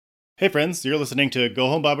Hey friends, you're listening to Go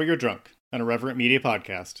Home Bible You're Drunk, an Irreverent Media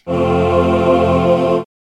podcast.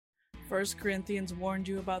 1 Corinthians warned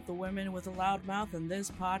you about the women with a loud mouth, and this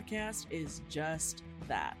podcast is just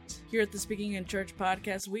that. Here at the Speaking in Church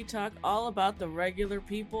podcast, we talk all about the regular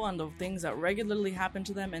people and the things that regularly happen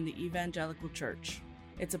to them in the evangelical church.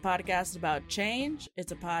 It's a podcast about change,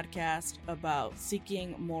 it's a podcast about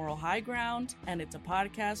seeking moral high ground, and it's a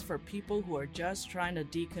podcast for people who are just trying to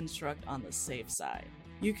deconstruct on the safe side.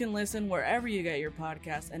 You can listen wherever you get your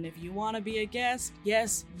podcast, and if you want to be a guest,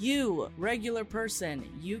 yes, you, regular person,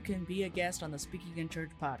 you can be a guest on the Speaking in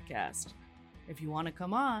Church podcast. If you want to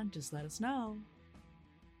come on, just let us know.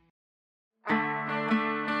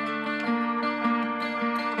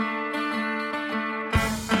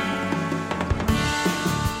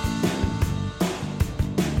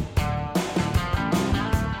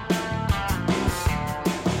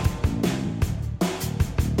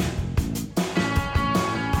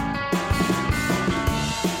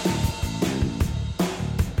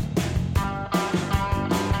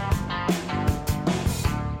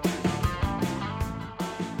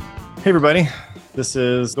 Hey everybody, this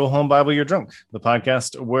is Go Home Bible You're Drunk, the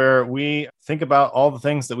podcast where we think about all the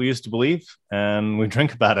things that we used to believe and we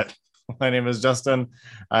drink about it. My name is Justin.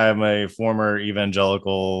 I am a former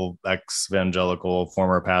evangelical, ex-evangelical,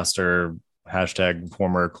 former pastor, hashtag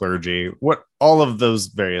former clergy, all of those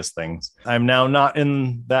various things. I'm now not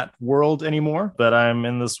in that world anymore, but I'm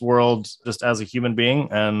in this world just as a human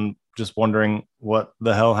being and just wondering what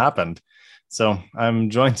the hell happened. So I'm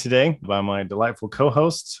joined today by my delightful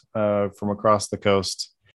co-host from across the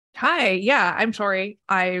coast. Hi. Yeah, I'm Tori.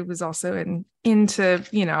 I was also into,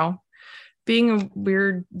 being a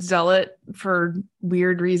weird zealot for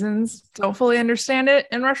weird reasons. Don't fully understand it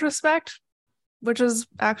in retrospect, which is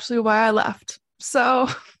actually why I left. So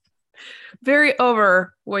very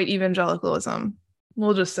over white evangelicalism.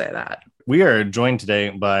 We'll just say that. We are joined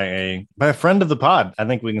today by a friend of the pod. I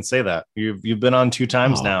think we can say that. You've been on 2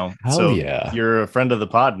 times now. So yeah. You're a friend of the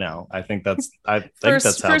pod now. I think that's how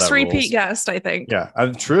first that repeat rolls. guest, I think. Yeah,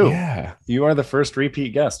 true. Yeah. You are the first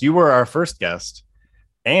repeat guest. You were our first guest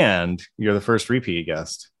and you're the first repeat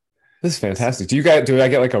guest. This is fantastic. Do I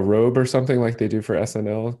get like a robe or something like they do for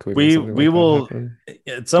SNL? Can We like will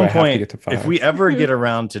at some point, if we ever get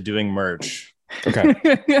around to doing merch, okay,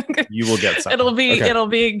 you will get some. It'll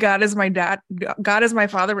be God is my dad. God is my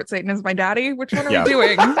father, but Satan is my daddy. Which one are we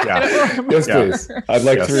doing? Yeah. Yes, please. I'd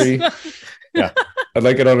like 3. Yeah. I'd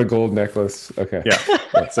like it on a gold necklace. Okay.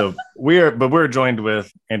 Yeah. So we're joined with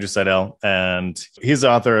Andrew Seidel, and he's the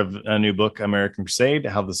author of a new book, American Crusade: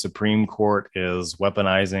 How the Supreme Court is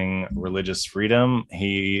Weaponizing Religious Freedom.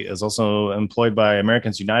 He is also employed by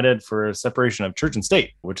Americans United for separation of church and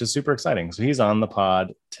state, which is super exciting. So he's on the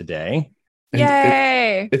pod today.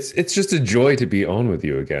 Yay! It's just a joy to be on with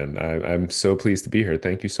you again. I'm so pleased to be here.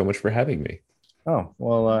 Thank you so much for having me. Oh,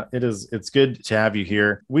 well, it's good to have you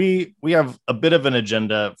here. We have a bit of an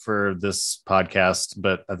agenda for this podcast,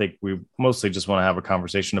 but I think we mostly just want to have a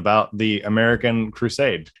conversation about the American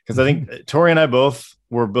Crusade, because I think Tori and I both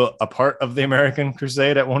were a part of the American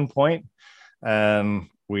Crusade at one point, and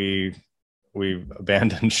we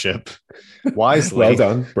abandoned ship wisely. Well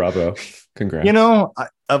done. Bravo. Congrats.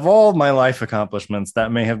 Of all my life accomplishments, that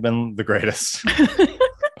may have been the greatest.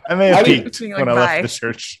 I may have peaked when I left the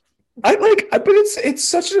church. But it's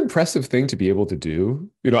such an impressive thing to be able to do.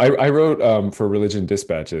 I wrote for Religion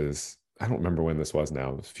Dispatches. I don't remember when this was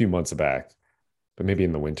now. It was a few months back, but maybe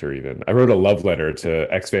in the winter even. I wrote a love letter to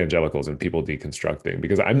ex-evangelicals and people deconstructing,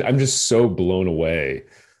 because I'm just so blown away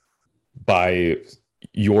by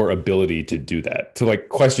your ability to do that, to like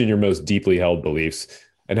question your most deeply held beliefs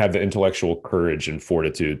and have the intellectual courage and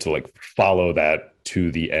fortitude to like follow that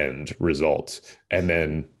to the end result, and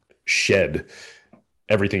then shed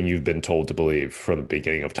everything you've been told to believe from the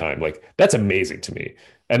beginning of time. Like, that's amazing to me.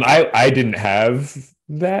 And I didn't have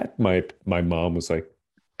that. My mom was like,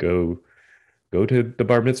 go to the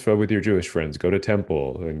bar mitzvah with your Jewish friends, go to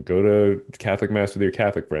temple, and go to Catholic mass with your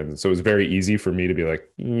Catholic friends. And so it was very easy for me to be like,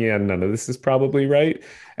 yeah, none of this is probably right.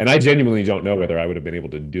 And I genuinely don't know whether I would have been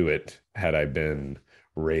able to do it had I been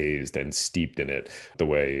raised and steeped in it the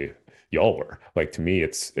way y'all were. Like, to me,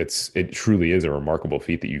 it truly is a remarkable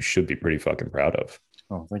feat that you should be pretty fucking proud of.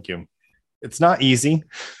 Oh, thank you. It's not easy.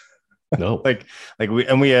 No.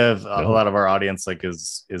 we have a lot of our audience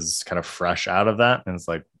is kind of fresh out of that, and it's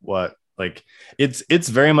like, what? Like, it's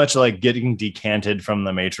very much like getting decanted from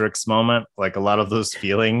the Matrix moment. Like, a lot of those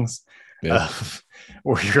feelings where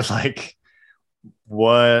you're like,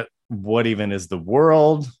 what even is the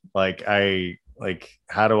world? Like,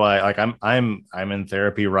 how do I, like, I'm in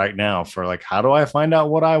therapy right now for like, how do I find out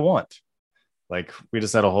what I want? Like we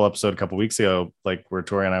just had a whole episode a couple weeks ago, like where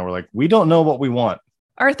Tori and I were like, we don't know what we want.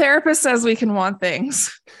 Our therapist says we can want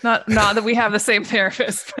things. Not that we have the same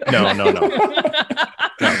therapist. No.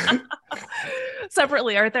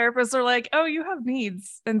 Separately, our therapists are like, oh, you have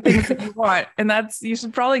needs and things that you want. And you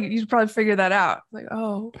should probably figure that out. Like,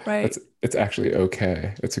 oh, right. It's actually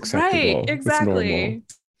okay. It's acceptable. Right, exactly.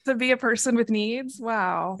 To be a person with needs.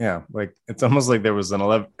 Wow. Yeah. Like it's almost like there was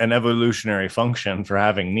an evolutionary function for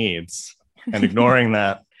having needs, and ignoring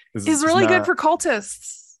that is really good for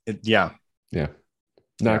cultists. Yeah.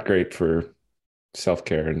 Not great for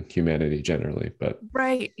self-care and humanity generally, but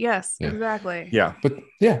right. Yes, exactly. Yeah. But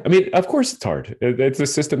yeah, I mean, of course it's hard. It's a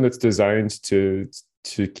system that's designed to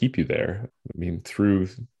keep you there. I mean, through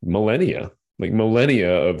millennia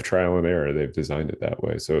of trial and error, they've designed it that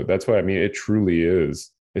way. So that's why, I mean, it truly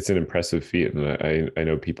is. It's an impressive feat. And I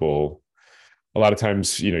know people, a lot of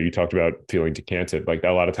times, you talked about feeling decanted. Like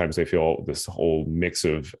a lot of times they feel this whole mix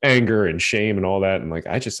of anger and shame and all that. And like,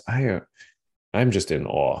 I'm just in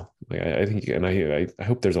awe. Like I think, and I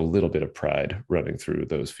hope there's a little bit of pride running through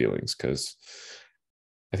those feelings, because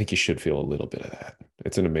I think you should feel a little bit of that.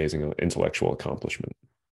 It's an amazing intellectual accomplishment.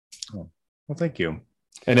 Oh, well, thank you.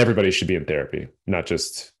 And everybody should be in therapy, not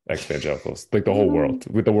just evangelicals. Like the whole world.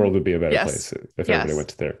 The world would be a better place if everybody went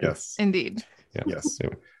to therapy. Yes, indeed. Yeah. Yes.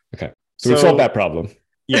 Anyway. Okay. So we solved that problem.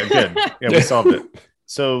 Yeah, good. Yeah, we solved it.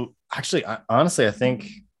 So actually, honestly, I think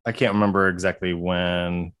I can't remember exactly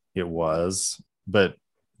when it was, but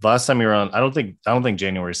last time you were on, I don't think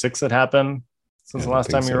January 6th had happened since the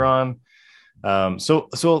last time you were on.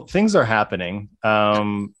 So things are happening.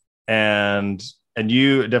 And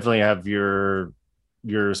you definitely have your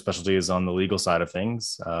specialties on the legal side of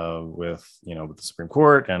things, with the Supreme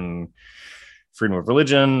Court and freedom of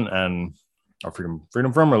religion or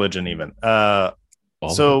freedom from religion even.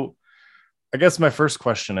 So I guess my first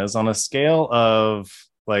question is, on a scale of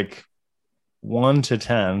like 1 to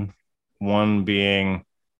 10, 1 being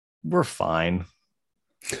we're fine,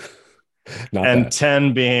 and bad.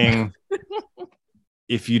 10 being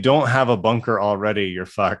if you don't have a bunker already, you're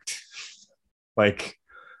fucked. Like,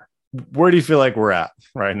 where do you feel like we're at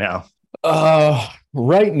right now?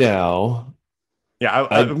 Right now. Yeah,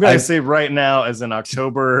 I'm going to say right now as in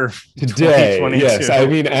October today. Yes, I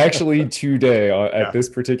mean, actually today, at this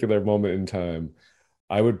particular moment in time,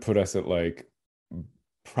 I would put us at like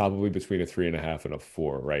probably between a 3.5 and a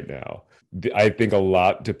 4 right now. I think a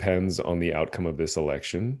lot depends on the outcome of this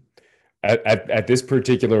election. At this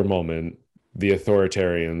particular moment, the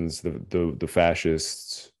authoritarians, the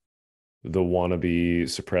fascists, the wannabe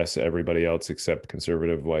suppress everybody else except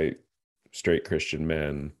conservative, white, straight Christian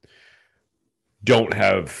men, don't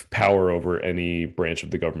have power over any branch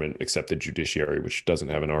of the government except the judiciary, which doesn't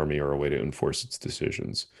have an army or a way to enforce its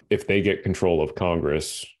decisions. If they get control of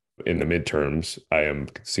Congress in the midterms, I am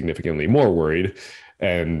significantly more worried.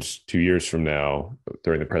 And 2 years from now,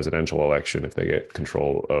 during the presidential election, if they get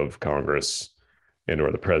control of Congress and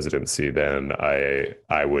or the presidency, then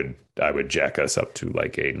I would jack us up to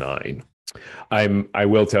like a 9. I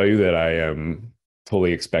will tell you that I am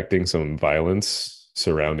fully expecting some violence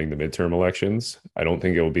surrounding the midterm elections. I don't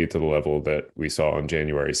think it will be to the level that we saw on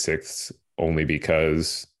January 6th, only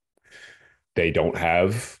because they don't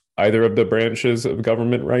have either of the branches of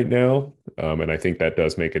government right now. And I think that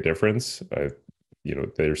does make a difference.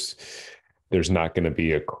 There's not going to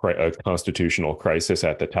be a constitutional crisis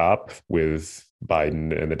at the top with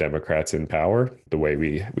Biden and the Democrats in power the way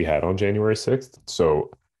we had on January 6th. So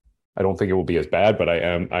I don't think it will be as bad, but I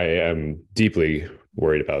am deeply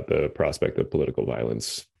worried about the prospect of political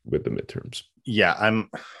violence with the midterms. Yeah,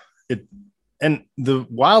 and the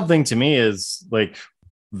wild thing to me is like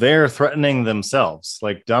they're threatening themselves.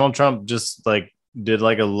 Like Donald Trump just like did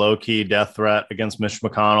like a low-key death threat against Mitch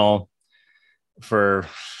McConnell for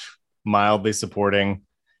mildly supporting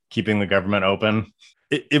keeping the government open.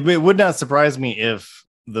 It would not surprise me if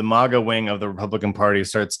the MAGA wing of the Republican Party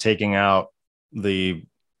starts taking out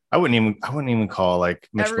I wouldn't even call like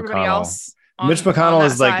Mitch Everybody McConnell. Else Mitch McConnell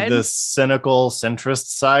is like side. the cynical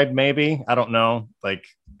centrist side, maybe. I don't know. Like,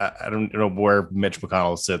 I don't know where Mitch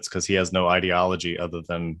McConnell sits because he has no ideology other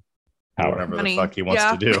than whatever the fuck he wants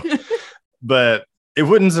to do. But it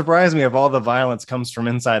wouldn't surprise me if all the violence comes from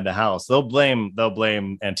inside the house. They'll blame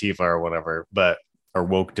Antifa or whatever, or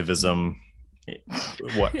woketivism.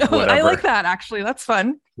 Whatever. I like that, actually. That's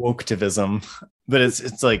fun. Woketivism. But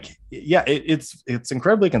it's like, yeah, it's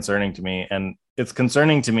incredibly concerning to me. And it's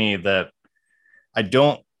concerning to me that I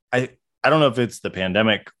don't know if it's the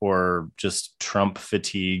pandemic or just Trump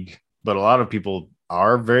fatigue, but a lot of people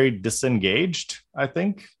are very disengaged, I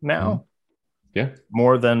think, now. Yeah.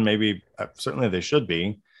 More than maybe certainly they should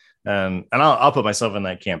be. And I'll put myself in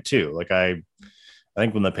that camp too. Like I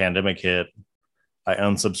think when the pandemic hit, I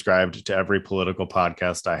unsubscribed to every political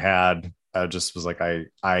podcast I had. I just was like, I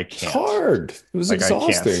can't. It's hard. It was like,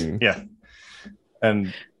 exhausting. Yeah.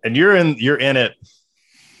 And you're in it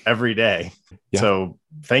every day. Yeah. So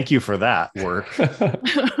thank you for that work.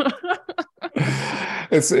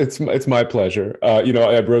 It's my pleasure.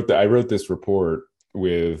 I wrote this report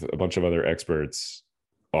with a bunch of other experts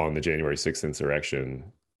on the January 6th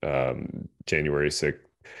insurrection, January 6th,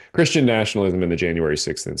 Christian nationalism and the January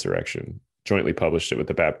 6th insurrection. Jointly published it with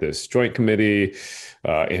the Baptist Joint Committee,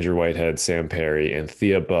 Andrew Whitehead, Sam Perry,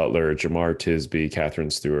 Anthea Butler, Jamar Tisby, Catherine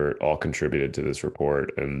Stewart, all contributed to this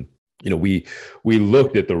report. And, we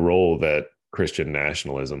looked at the role that Christian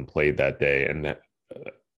nationalism played that day. And that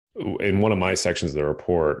in one of my sections of the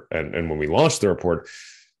report, and when we launched the report,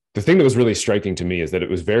 the thing that was really striking to me is that it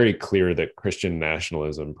was very clear that Christian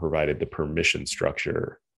nationalism provided the permission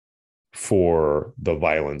structure for the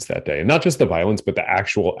violence that day. And not just the violence, but the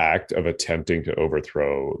actual act of attempting to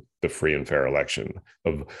overthrow the free and fair election,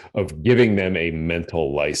 of giving them a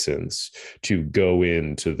mental license to go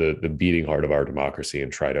into the beating heart of our democracy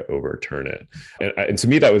and try to overturn it. And to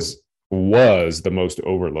me, that was the most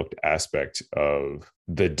overlooked aspect of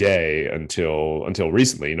the day until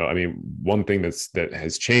recently. One thing that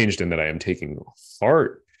has changed and that I am taking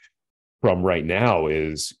heart from right now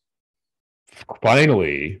is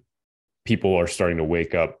finally people are starting to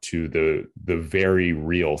wake up to the very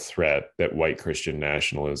real threat that white Christian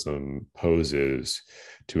nationalism poses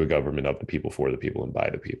to a government of the people, for the people, and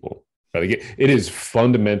by the people. It is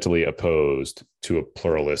fundamentally opposed to a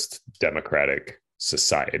pluralist democratic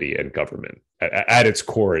society and government. At its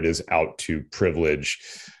core, it is out to privilege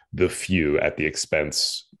the few at the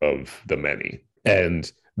expense of the many. And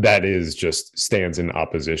that is just stands in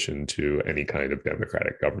opposition to any kind of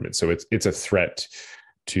democratic government. So it's a threat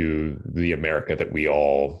to the America that we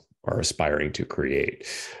all are aspiring to create.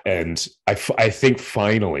 And I think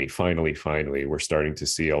finally, we're starting to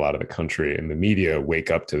see a lot of the country and the media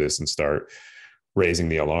wake up to this and start raising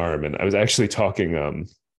the alarm. And I was actually talking, I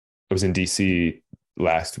was in DC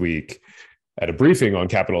last week at a briefing on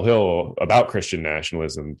Capitol Hill about Christian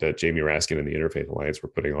nationalism that Jamie Raskin and the Interfaith Alliance were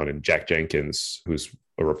putting on, and Jack Jenkins, who's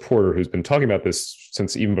a reporter who's been talking about this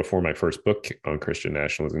since even before my first book on Christian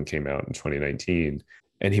nationalism came out in 2019.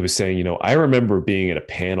 And he was saying, I remember being at a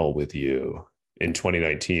panel with you in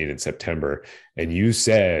 2019 in September, and you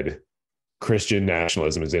said Christian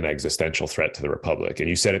nationalism is an existential threat to the republic. And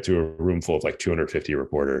you said it to a room full of like 250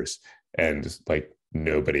 reporters, and like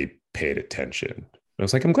nobody paid attention. And I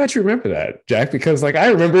was like, I'm glad you remember that, Jack, because like I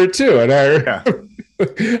remember it too. And I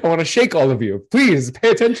want to shake all of you. Please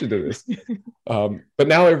pay attention to this. But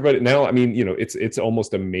now it's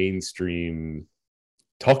almost a mainstream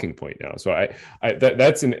talking point now. So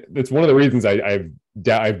that's one of the reasons I've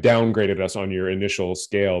downgraded us on your initial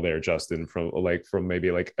scale there, Justin, from maybe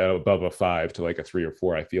like above a 5 to like a 3 or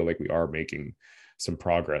 4. I feel like we are making some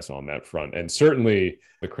progress on that front. And certainly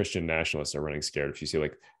the Christian nationalists are running scared. If you see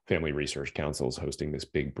like Family Research Council is hosting this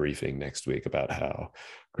big briefing next week about how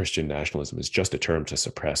Christian nationalism is just a term to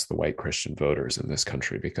suppress the white Christian voters in this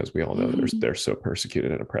country, because we all know they're so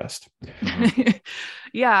persecuted and oppressed.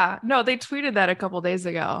 Yeah, no, they tweeted that a couple days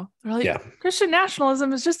ago. They're like, Christian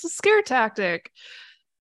nationalism is just a scare tactic.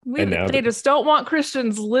 They just don't want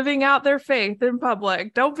Christians living out their faith in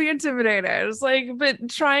public. Don't be intimidated. It's like, but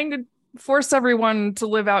trying to force everyone to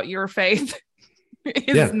live out your faith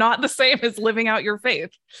is not the same as living out your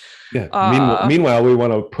faith. Yeah. Meanwhile, we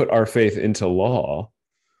want to put our faith into law.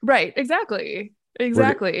 Right. Exactly. We're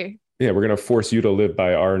going to force you to live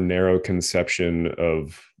by our narrow conception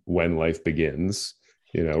of when life begins.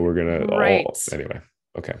 We're going to anyway.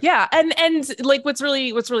 Okay. Yeah. And like, what's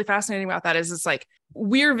really fascinating about that is it's like,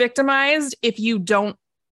 we're victimized if you don't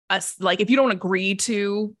agree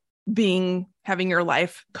to having your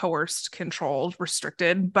life coerced, controlled,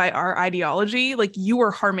 restricted by our ideology. Like, you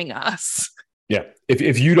are harming us. Yeah.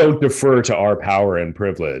 If you don't defer to our power and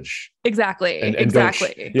privilege. Exactly. And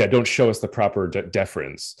exactly. Don't show us the proper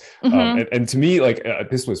deference. And to me, like,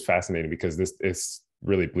 this was fascinating because this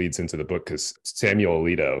really bleeds into the book, because Samuel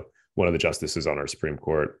Alito, one of the justices on our Supreme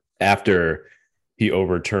Court, after he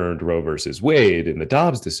overturned Roe versus Wade in the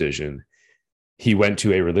Dobbs decision, he went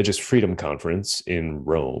to a religious freedom conference in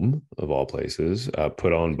Rome, of all places,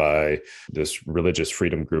 put on by this religious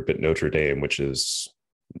freedom group at Notre Dame,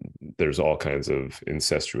 there's all kinds of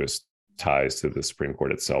incestuous ties to the Supreme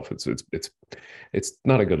Court itself. It's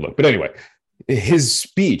not a good look. But anyway, his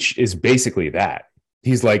speech is basically that.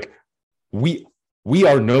 He's like, we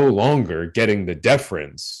are no longer getting the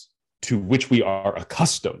deference to which we are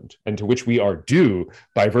accustomed and to which we are due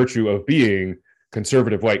by virtue of being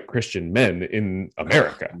conservative white Christian men in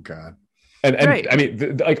America. Oh, God. And Right. I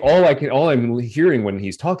mean, like all I'm hearing when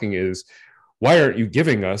he's talking is, why aren't you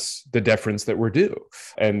giving us the deference that we're due?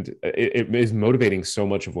 And it is motivating so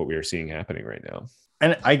much of what we are seeing happening right now.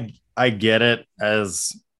 And I get it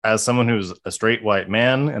as someone who's a straight white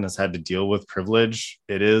man and has had to deal with privilege.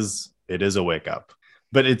 It is a wake up,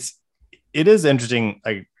 but it is interesting.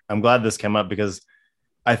 I'm glad this came up because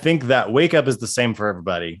I think that wake up is the same for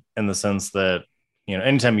everybody in the sense that, you know,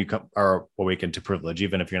 anytime you are awakened to privilege,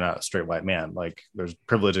 even if you're not a straight white man, like there's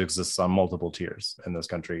privilege exists on multiple tiers in this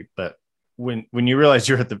country. But when you realize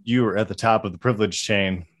you were at the top of the privilege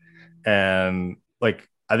chain, and like,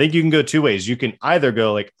 I think you can go two ways. You can either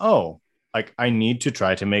go like, oh, like I need to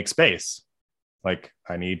try to make space. Like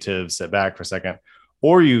I need to sit back for a second.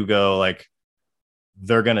 Or you go like,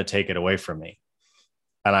 they're going to take it away from me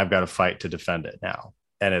and I've got to fight to defend it now.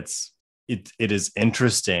 And it is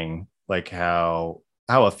interesting, like how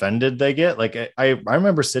offended they get. Like I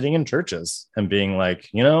remember sitting in churches and being like,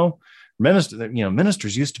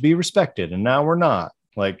 ministers used to be respected and now we're not.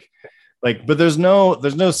 Like, but there's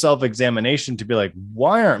no self-examination to be like,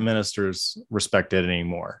 why aren't ministers respected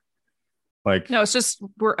anymore? Like, No, it's just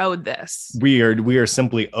we're owed this. we are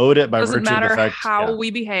simply owed it by virtue of the fact. Doesn't matter how yeah. we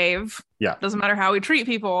behave. Yeah. Doesn't matter how we treat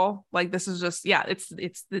people. Like this is just,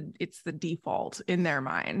 it's the default in their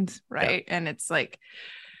mind, right? And it's like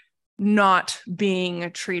not being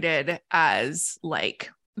treated as like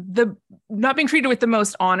not being treated with the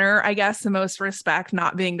most honor, I guess, the most respect,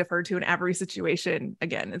 not being deferred to in every situation.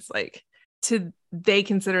 Again, it's like they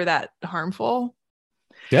consider that harmful.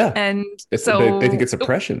 Yeah. And so they think it's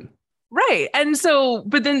oppression. Right. And so,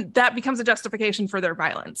 but then that becomes a justification for their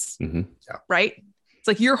violence, Mm-hmm. Yeah. right? It's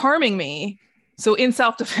like, you're harming me. So in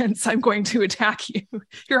self-defense, I'm going to attack you.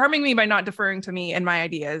 You're harming me by not deferring to me and my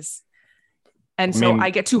ideas. And so I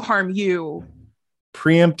get to harm you.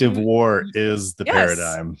 Preemptive war is the Yes.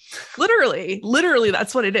 paradigm. Literally,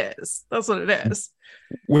 that's what it is. That's what it is.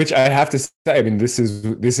 Which I have to say, I mean, this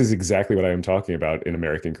is exactly what I am talking about in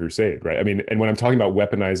American Crusade, right? I mean, and when I'm talking about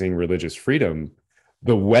weaponizing religious freedom,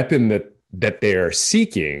 the weapon that they are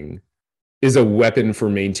seeking is a weapon for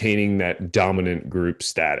maintaining that dominant group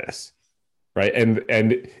status, right? And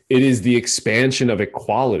it is the expansion of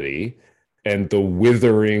equality and the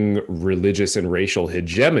withering religious and racial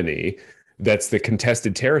hegemony that's the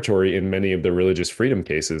contested territory in many of the religious freedom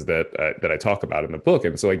cases that I talk about in the book.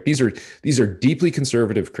 And so, like, these are deeply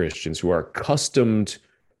conservative Christians who are accustomed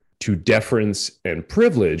to deference and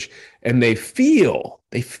privilege, and they feel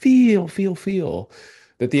that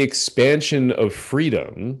the expansion of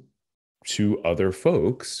freedom to other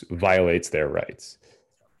folks violates their rights.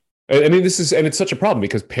 I mean, it's such a problem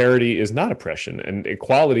because parity is not oppression, and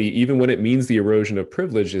equality, even when it means the erosion of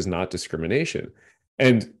privilege, is not discrimination.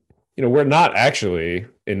 And we're not actually,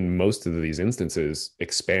 in most of these instances,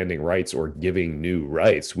 expanding rights or giving new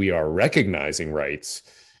rights. We are recognizing rights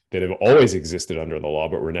that have always existed under the law,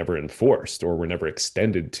 but were never enforced or were never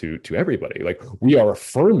extended to everybody. Like, we are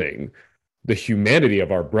affirming the humanity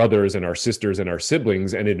of our brothers and our sisters and our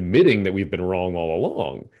siblings and admitting that we've been wrong all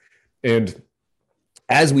along. And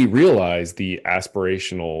as we realize the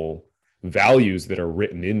aspirational values that are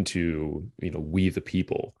written into, we the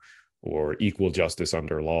people, or equal justice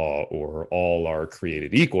under law, or all are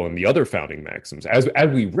created equal, and the other founding maxims, as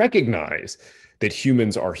we recognize that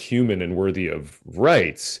humans are human and worthy of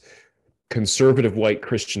rights, conservative white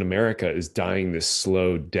Christian America is dying this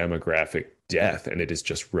slow demographic death, and it is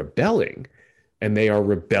just rebelling. And they are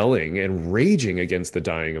rebelling and raging against the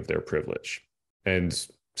dying of their privilege. And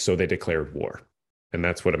so they declared war. And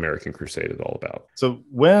that's what American Crusade is all about. So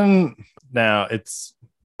now it's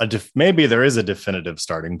maybe there is a definitive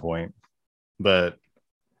starting point, but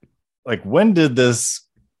like, when did this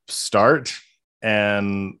start?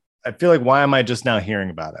 And I feel like, why am I just now hearing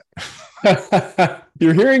about it?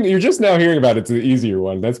 You're just now hearing about it. It's the easier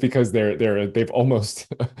one. That's because they've almost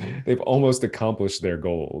accomplished their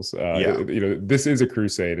goals. This is a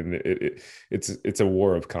crusade, and it's a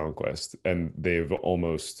war of conquest, and they've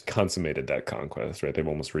almost consummated that conquest, right? They've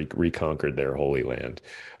almost reconquered their holy land.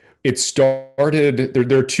 It started,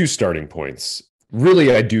 there are two starting points.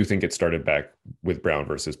 Really, I do think it started back with Brown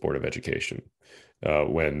versus Board of Education,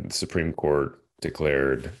 when the Supreme Court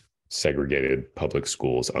declared segregated public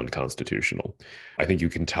schools unconstitutional. I think you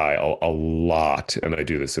can tie a lot, and I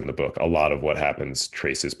do this in the book, a lot of what happens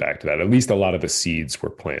traces back to that. At least a lot of the seeds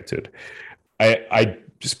were planted. I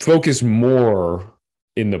just focus more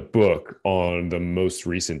in the book on the most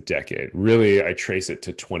recent decade. Really, I trace it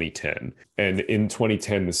to 2010. And in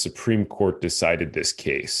 2010, the Supreme Court decided this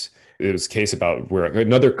case. It was a case about where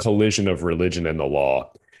another collision of religion and the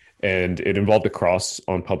law. And it involved a cross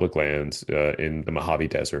on public lands in the Mojave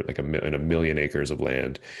Desert, like in 1 million acres of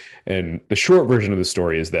land. And the short version of the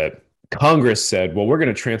story is that Congress said, well, we're going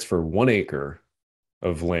to transfer 1 acre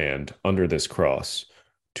of land under this cross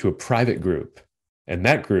to a private group. And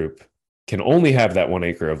that group can only have that 1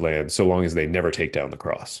 acre of land so long as they never take down the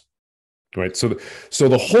cross. Right. So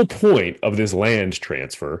the whole point of this land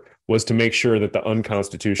transfer was to make sure that the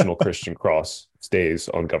unconstitutional Christian cross stays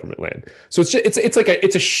on government land. So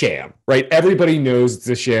it's a sham, right? Everybody knows it's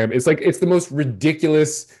a sham. It's the most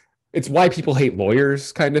ridiculous. It's why people hate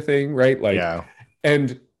lawyers kind of thing, right? Like, yeah.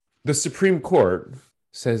 And the Supreme Court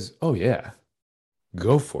says, "Oh yeah,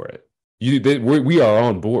 go for it. We are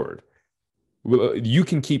on board. You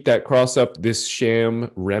can keep that cross up. This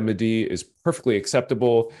sham remedy is perfectly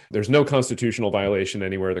acceptable. There's no constitutional violation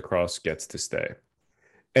anywhere. The cross gets to stay."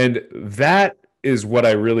 And that is what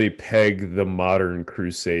I really peg the modern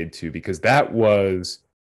crusade to, because that was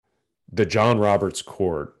the John Roberts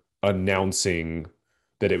Court announcing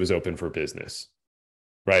that it was open for business,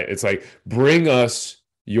 right? It's like, bring us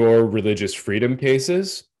your religious freedom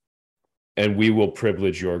cases and we will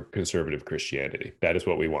privilege your conservative Christianity. That is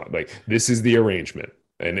what we want. Like, this is the arrangement.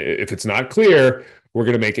 And if it's not clear, we're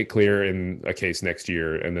going to make it clear in a case next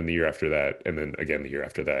year, and then the year after that, and then again the year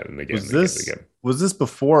after that, and again. Was this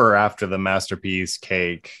before or after the Masterpiece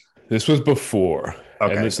Cake? This was before.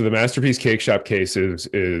 Okay. And so the Masterpiece Cake Shop case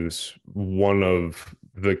is one of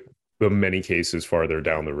the many cases farther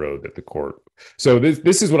down the road that the court. So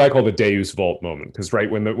this is what I call the Deus Vult moment, because right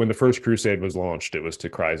when the first crusade was launched, it was to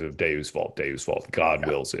cries of Deus Vult, Deus Vult, God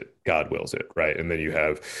wills it, right? And then you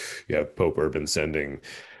have Pope Urban sending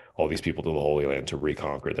all these people to the Holy Land to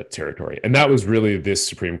reconquer that territory, and that was really this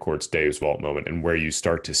Supreme Court's Deus Vult moment, and where you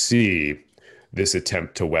start to see this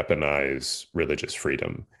attempt to weaponize religious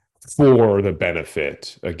freedom for the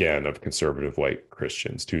benefit, again, of conservative white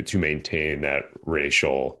Christians to maintain that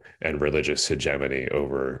racial and religious hegemony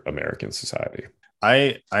over American society.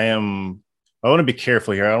 I want to be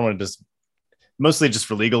careful here. I don't want to mostly just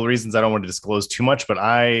for legal reasons, I don't want to disclose too much, but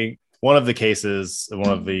one of the cases,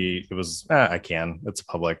 it's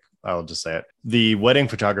public, I'll just say it. The wedding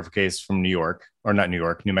photographer case from New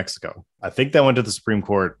Mexico. I think that went to the Supreme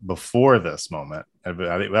Court before this moment. I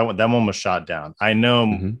think that one was shot down. I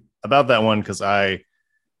know about that one because I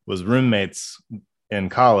was roommates in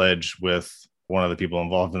college with one of the people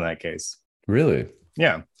involved in that case. Really?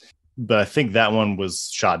 Yeah. But I think that one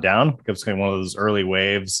was shot down. It was kind of one of those early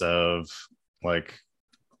waves of like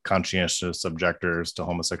conscientious objectors to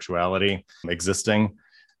homosexuality existing.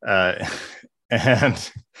 And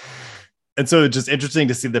so it's just interesting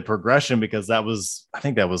to see the progression, because I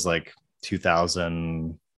think that was like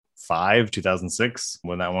 2005, 2006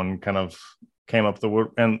 when that one kind of came up the word,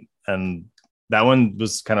 and that one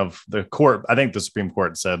was kind of the court. I think the Supreme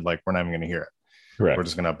Court said, like, we're not even going to hear it. Correct. We're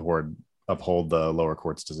just going to uphold the lower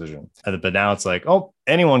court's decision. But now it's like, oh,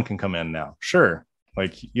 anyone can come in now. Sure.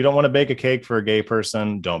 Like, you don't want to bake a cake for a gay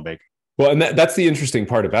person, don't bake. Well, and that's the interesting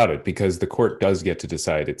part about it, because the court does get to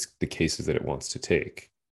decide it's the cases that it wants to take.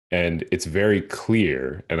 And it's very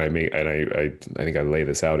clear, and I think I lay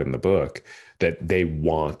this out in the book, that they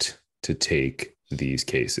want to take these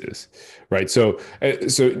cases, right? So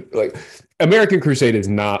like, American Crusade is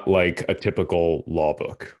not like a typical law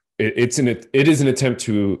book. It is an attempt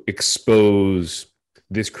to expose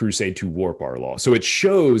this crusade to warp our law. So it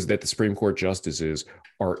shows that the Supreme Court justices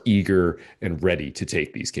are eager and ready to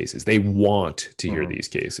take these cases. They want to hear these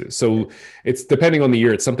cases. So it's, depending on the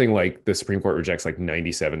year, it's something like the Supreme Court rejects like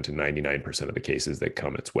 97 to 99% of the cases that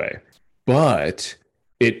come its way. But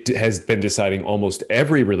it has been deciding almost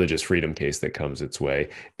every religious freedom case that comes its way.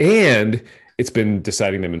 And it's been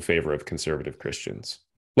deciding them in favor of conservative Christians.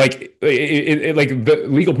 Like the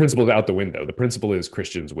legal principle is out the window. The principle is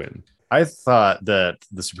Christians win. I thought that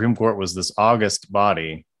the Supreme Court was this august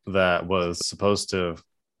body that was supposed to,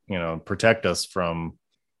 protect us from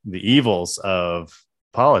the evils of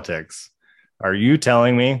politics. Are you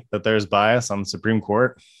telling me that there's bias on the Supreme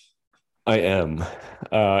Court? I am,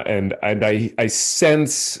 and I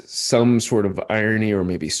sense some sort of irony or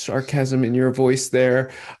maybe sarcasm in your voice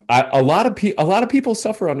there. A lot of people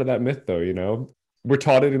suffer under that myth, though. We're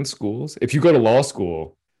taught it in schools. If you go to law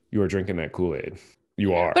school, you are drinking that Kool-Aid.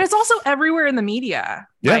 You are. But it's also everywhere in the media,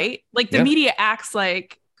 right? Like the media acts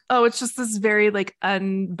like, oh, it's just this very like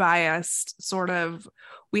unbiased sort of,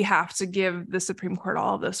 we have to give the Supreme Court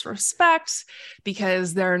all of this respect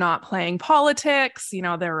because they're not playing politics.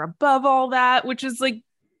 They're above all that, which is like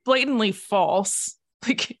blatantly false.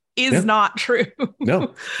 Like is not true.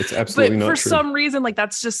 No, it's absolutely not true. But true. for some reason, like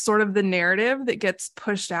that's just sort of the narrative that gets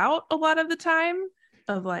pushed out a lot of the time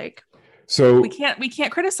of like, so we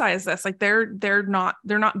can't criticize this. Like they're not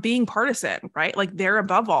being partisan, right? Like they're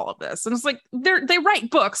above all of this. And it's like they write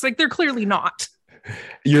books, like they're clearly not.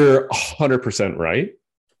 You're 100% right.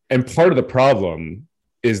 And part of the problem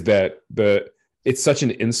is that it's such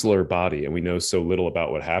an insular body and we know so little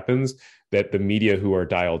about what happens that the media who are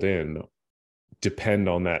dialed in depend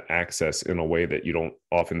on that access in a way that you don't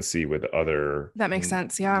often see with other that makes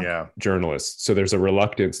sense. Yeah. Journalists. So there's a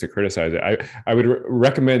reluctance to criticize it. I would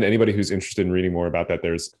recommend anybody who's interested in reading more about that.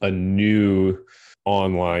 There's a new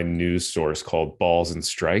online news source called Balls and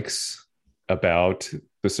Strikes about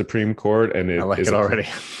the Supreme Court. And I like it already.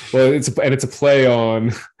 Well, it's a play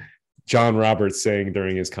on John Roberts saying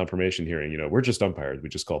during his confirmation hearing, we're just umpires. We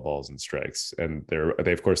just call balls and strikes. And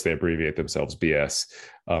they of course, they abbreviate themselves BS.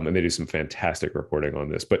 And they do some fantastic reporting on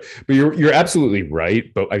this. But you're absolutely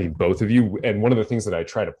right. But I mean, both of you. And one of the things that I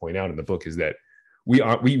try to point out in the book is that we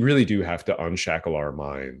really do have to unshackle our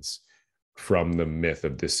minds from the myth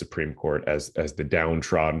of this Supreme Court as the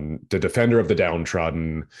downtrodden, the defender of the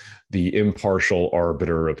downtrodden, the impartial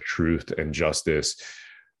arbiter of truth and justice.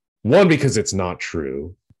 One, because it's not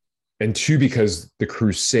true. And two, because the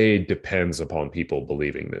crusade depends upon people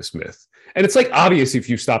believing this myth. And it's like obvious if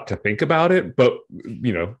you stop to think about it, but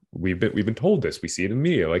we've been told this. We see it in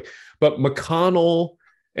media. But McConnell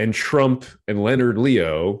and Trump and Leonard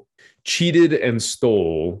Leo cheated and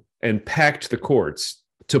stole and packed the courts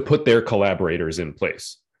to put their collaborators in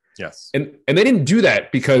place. Yes. And they didn't do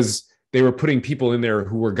that because they were putting people in there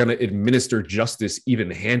who were going to administer justice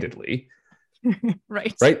even-handedly.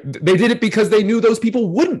 Right. They did it because they knew those people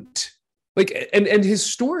wouldn't. And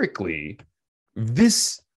historically,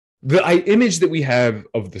 the image that we have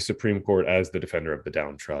of the Supreme Court as the defender of the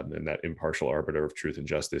downtrodden and that impartial arbiter of truth and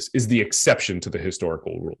justice is the exception to the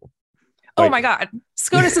historical rule. Oh my God.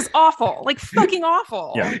 SCOTUS is awful. Fucking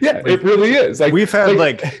awful. Yeah, it really is. We've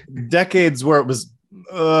had decades where it was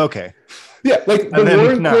okay. Yeah, the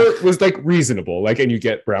Warren Court was reasonable, and you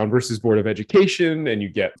get Brown versus Board of Education, and you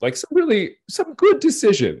get some good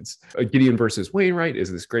decisions. Gideon versus Wainwright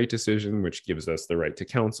is this great decision, which gives us the right to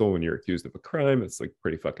counsel when you're accused of a crime. It's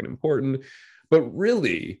pretty fucking important. But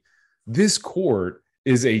really, this court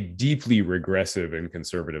is a deeply regressive and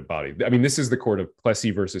conservative body. I mean, this is the court of Plessy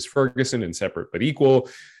versus Ferguson in Separate but Equal.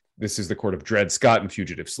 This is the court of Dred Scott and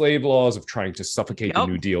fugitive slave laws, of trying to suffocate the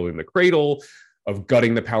New Deal in the cradle, of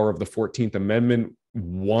gutting the power of the 14th Amendment,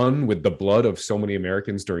 won with the blood of so many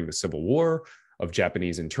Americans during the Civil War, of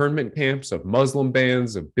Japanese internment camps, of Muslim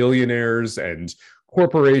bans, of billionaires and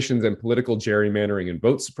corporations and political gerrymandering and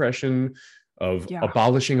vote suppression, of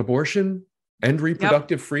abolishing abortion and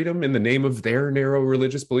reproductive freedom in the name of their narrow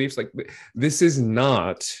religious beliefs. This is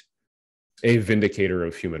not a vindicator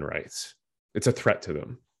of human rights. It's a threat to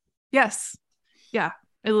them. Yes. Yeah,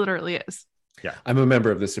 it literally is. Yeah. I'm a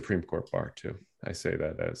member of the Supreme Court bar too. I say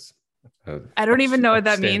that as I don't even know what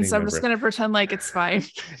that means, so I'm just going to pretend like it's fine.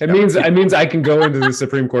 It means I can go into the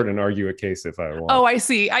Supreme Court and argue a case if I want. Oh, I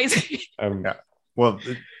see. Well,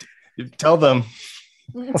 tell them.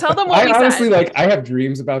 Tell them what we honestly said. I have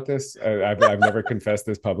dreams about this. I've never confessed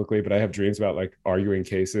this publicly, but I have dreams about arguing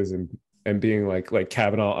cases and being like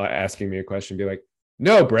Kavanaugh asking me a question, be like,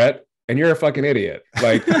 "No, Brett, and you're a fucking idiot."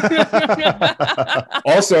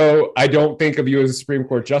 Also, I don't think of you as a Supreme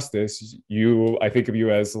Court justice. I think of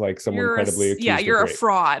you as someone credibly accused. Yeah, you're a rape.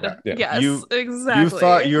 fraud. Yeah. Yes, exactly. You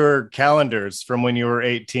thought your calendars from when you were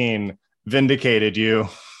 18 vindicated you.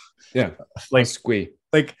 Yeah, squee.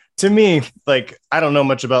 To me, I don't know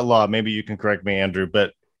much about law. Maybe you can correct me, Andrew,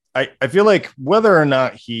 but I feel like whether or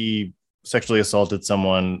not he sexually assaulted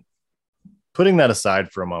someone, putting that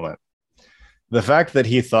aside for a moment, the fact that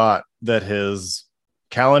he thought that his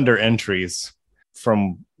calendar entries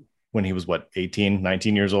from when he was 18,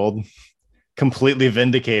 19 years old, completely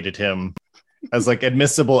vindicated him as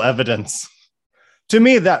admissible evidence. To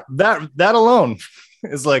me, that alone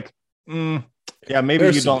is maybe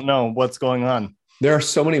you don't know what's going on. There are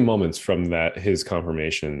so many moments from his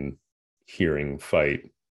confirmation hearing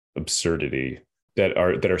fight absurdity that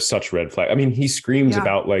are such red flag. I mean, he screams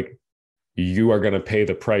about you are going to pay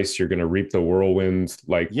the price. You're going to reap the whirlwind.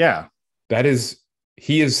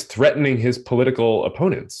 He is threatening his political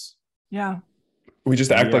opponents. Yeah. We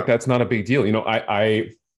just act like that's not a big deal.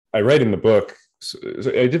 I write in the book. So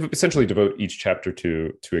I essentially devote each chapter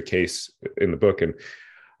to a case in the book. And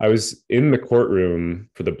I was in the courtroom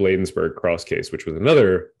for the Bladensburg cross case, which was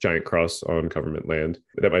another giant cross on government land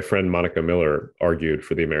that my friend Monica Miller argued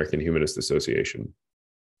for the American Humanist Association.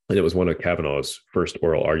 And it was one of Kavanaugh's first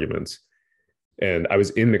oral arguments. And I was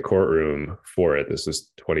in the courtroom for it. This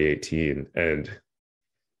was 2018. And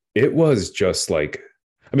it was just like,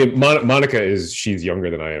 I mean, Monica she's younger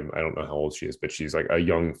than I am. I don't know how old she is, but she's like a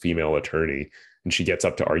young female attorney. And she gets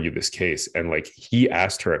up to argue this case. And like, he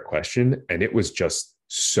asked her a question, and it was just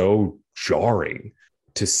so jarring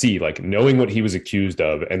to see, like, knowing what he was accused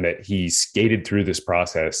of and that he skated through this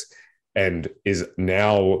process and is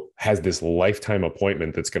now has this lifetime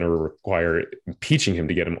appointment that's going to require impeaching him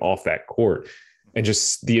to get him off that court. And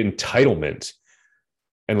just the entitlement,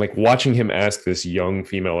 and like watching him ask this young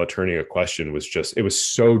female attorney a question was just, it was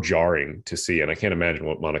so jarring to see. And I can't imagine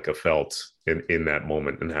what Monica felt in that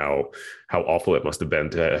moment, and how awful it must have been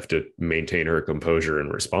to have to maintain her composure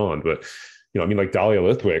and respond. But, you know, I mean, like Dahlia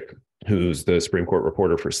Lithwick, who's the Supreme Court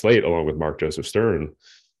reporter for Slate, along with Mark Joseph Stern,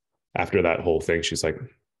 after that whole thing, she's like,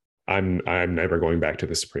 I'm never going back to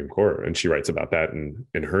the Supreme Court. And she writes about that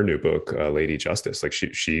in her new book, Lady Justice. Like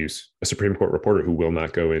she's a Supreme Court reporter who will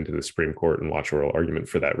not go into the Supreme Court and watch oral argument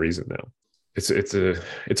for that reason now. It's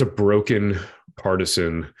a broken,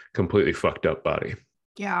 partisan, completely fucked up body.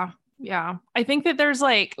 Yeah. Yeah. I think that there's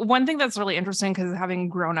like one thing that's really interesting, because having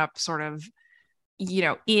grown up sort of, you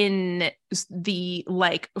know, in the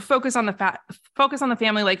like focus on the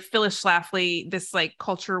family, like Phyllis Schlafly, this like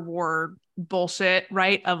culture war bullshit,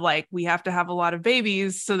 right? Of like, we have to have a lot of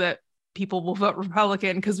babies so that people will vote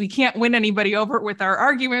Republican, because we can't win anybody over with our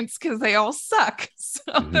arguments because they all suck. So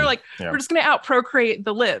they're like, we're just going to out procreate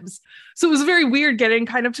the libs. So it was very weird getting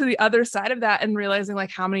kind of to the other side of that and realizing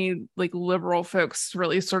like how many like liberal folks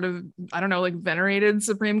really sort of, I don't know, like venerated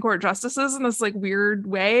Supreme Court justices in this like weird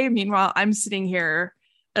way. Meanwhile, I'm sitting here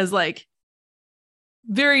as like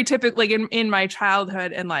very typical, like in my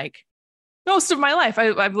childhood and like most of my life,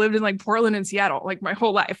 I've lived in like Portland and Seattle, like my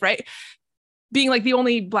whole life, right? Being like the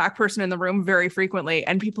only Black person in the room very frequently.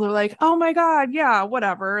 And people are like, oh my God, yeah,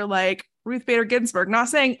 whatever. Like Ruth Bader Ginsburg, not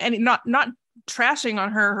saying any, not trashing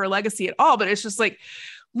on her legacy at all, but it's just like,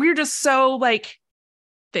 we're just so like,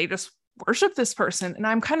 they just worship this person. And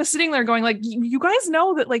I'm kind of sitting there going like, you guys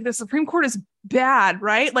know that like the Supreme Court is bad,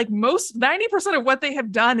 right? Like 90% of what they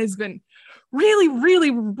have done has been really,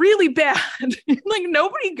 really, really bad. Like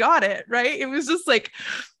nobody got it, right? It was just like,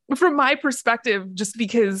 from my perspective, just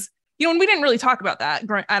because, you know, and we didn't really talk about that.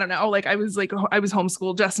 I don't know. Like I was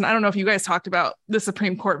homeschooled, Justin. I don't know if you guys talked about the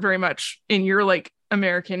Supreme Court very much in your like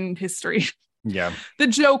American history. Yeah. The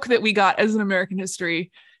joke that we got as an American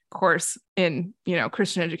history course in, you know,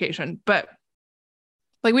 Christian education. But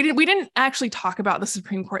like we didn't actually talk about the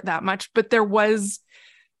Supreme Court that much, but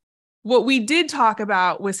what we did talk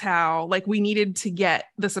about was how like we needed to get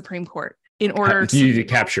the Supreme Court in order to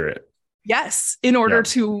capture it. Yes. In order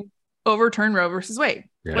to overturn Roe versus Wade.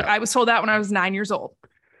 Yeah. Like I was told that when I was 9 years old.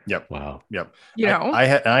 Yep. Wow. Yep. You know, I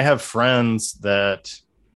have friends that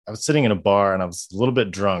I was sitting in a bar and I was a little bit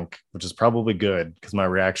drunk, which is probably good because my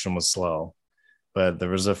reaction was slow. But there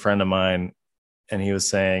was a friend of mine and he was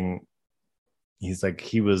saying, he's like,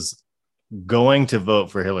 he was going to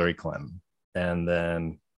vote for Hillary Clinton. And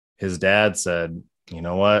then his dad said, you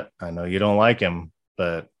know what? I know you don't like him,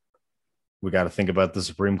 but we got to think about the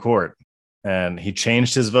Supreme Court. And he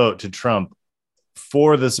changed his vote to Trump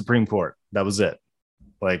for the Supreme Court. That was it.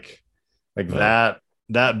 Like that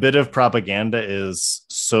bit of propaganda is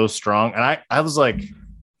so strong. And I was like,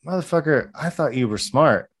 motherfucker, I thought you were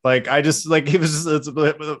smart. Like, I just like,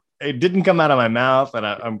 it didn't come out of my mouth. And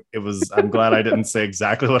I'm glad I didn't say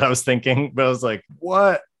exactly what I was thinking, but I was like,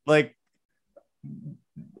 what? Like,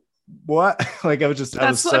 what? Like I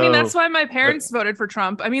mean, that's why my parents voted for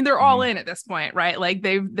Trump. I mean, they're all in at this point, right? Like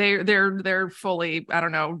they're fully, I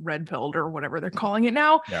don't know, red pilled or whatever they're calling it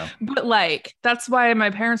now. Yeah. But like, that's why my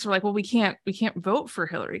parents were like, well, we can't vote for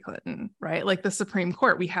Hillary Clinton, right? Like the Supreme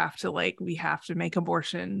Court, we have to make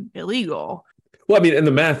abortion illegal. Well, I mean, and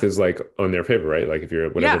the math is like on their favor, right? Like if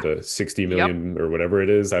you're whatever the 60 million or whatever it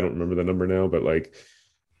is, I don't remember the number now, but like,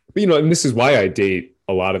 you know, and this is why I date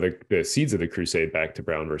a lot of the seeds of the crusade back to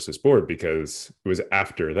Brown versus Board, because it was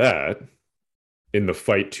after that, in the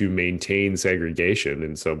fight to maintain segregation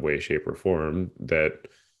in some way, shape, or form, that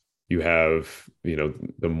you have, you know,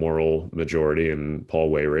 the moral majority and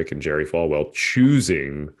Paul Weyrich and Jerry Falwell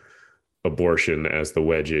choosing abortion as the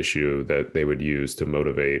wedge issue that they would use to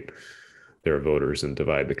motivate their voters and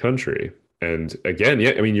divide the country. And again,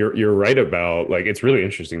 yeah, I mean, you're right about like, it's really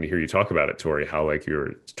interesting to hear you talk about it, Tori, how like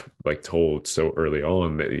you're like told so early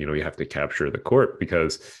on that, you know, you have to capture the court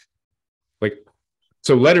because like,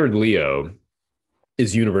 so Leonard Leo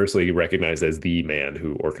is universally recognized as the man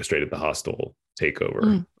who orchestrated the hostile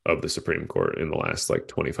takeover of the Supreme Court in the last like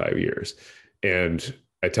 25 years. And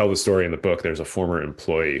I tell the story in the book. There's a former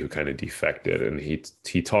employee who kind of defected, and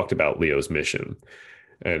he talked about Leo's mission.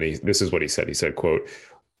 And this is what he said. He said, quote,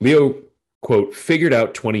 Leo, quote, figured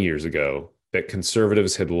out 20 years ago that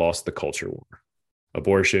conservatives had lost the culture war.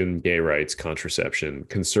 Abortion, gay rights, contraception.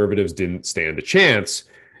 Conservatives didn't stand a chance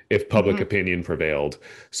if public opinion prevailed,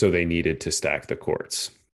 so they needed to stack the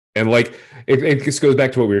courts. And like, it just goes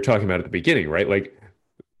back to what we were talking about at the beginning, right? Like,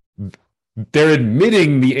 they're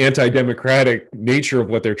admitting the anti-democratic nature of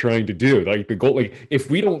what they're trying to do. Like the goal, like if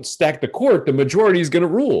we don't stack the court, the majority is going to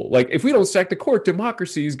rule. Like if we don't stack the court,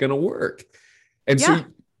 democracy is going to work. And so,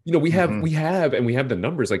 you know, we have the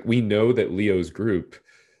numbers. Like we know that Leo's group,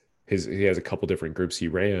 he has a couple different groups he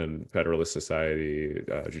ran: Federalist Society,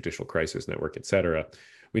 Judicial Crisis Network, etc.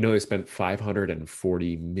 We know they spent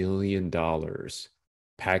 $540 million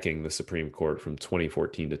packing the Supreme Court from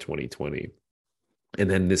 2014 to 2020. And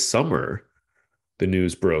then this summer, the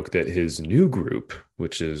news broke that his new group,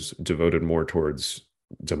 which is devoted more towards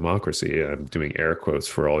democracy, I'm doing air quotes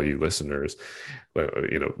for all you listeners,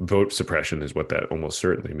 you know, vote suppression is what that almost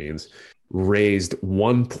certainly means, raised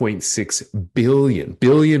 1.6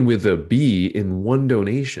 billion with a B in one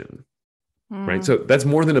donation. Right. So that's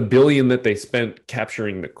more than $1 billion that they spent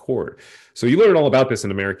capturing the court. So you learn all about this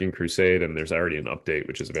in American Crusade, and there's already an update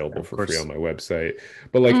which is available for free on my website.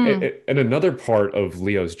 But like, and another part of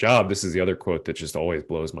Leo's job, this is the other quote that just always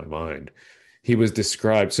blows my mind. He was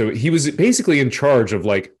described. So he was basically in charge of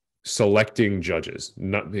like selecting judges.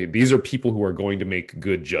 These are people who are going to make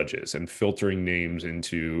good judges and filtering names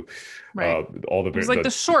into all the. It was like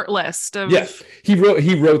the short list of. Yeah, he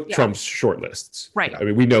wrote Trump's short lists. Right. I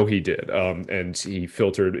mean, we know he did, and he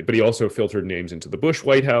filtered, but he also filtered names into the Bush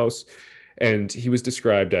White House, and he was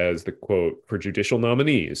described as the quote for judicial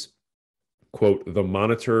nominees, quote, the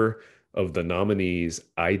monitor of the nominees'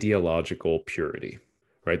 ideological purity.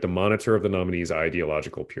 Right, the monitor of the nominees'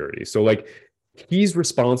 ideological purity. So like. He's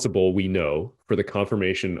responsible, we know, for the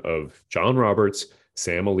confirmation of John Roberts,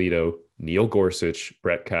 Sam Alito, Neil Gorsuch,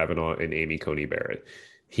 Brett Kavanaugh, and Amy Coney Barrett.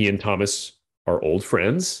 He and Thomas are old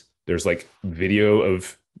friends. There's like video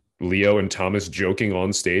of Leo and Thomas joking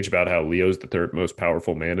on stage about how Leo's the third most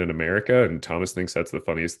powerful man in America, and Thomas thinks that's the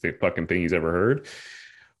funniest fucking thing he's ever heard.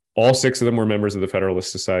 All 6 of them were members of the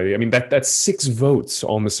Federalist Society. I mean, that's 6 votes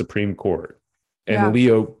on the Supreme Court. And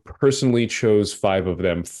Leo personally chose 5 of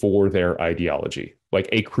them for their ideology, like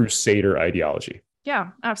a crusader ideology. Yeah,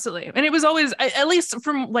 absolutely. And it was always, at least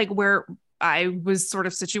from like where I was sort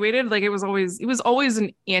of situated, like it was always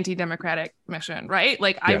an anti-democratic mission, right?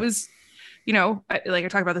 Like I was, you know, like I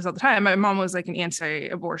talk about this all the time. My mom was like an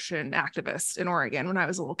anti-abortion activist in Oregon when I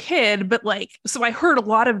was a little kid, but like, so I heard a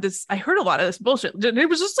lot of this bullshit. It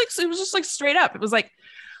was just like straight up. It was like,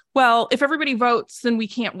 well, if everybody votes, then we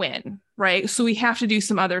can't win, right? So we have to do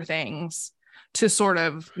some other things to sort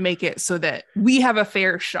of make it so that we have a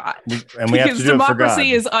fair shot. And we have to do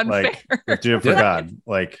democracy it for God. is unfair. Like, we have to do it for God.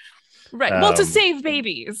 Like, right. Well, to save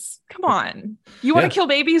babies. Come on. You want to kill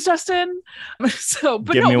babies, Justin? So,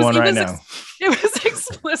 but give me one right now. It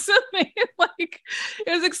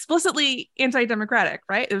was explicitly anti-democratic,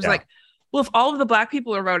 right? It was like, well, if all of the Black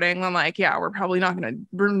people are voting, I'm like, yeah, we're not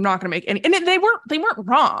gonna make any. And they weren't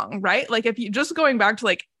wrong, right? Like if you just going back to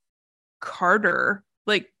like Carter,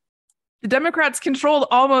 like the Democrats controlled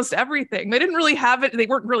almost everything. They didn't really have it. They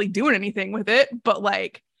weren't really doing anything with it, but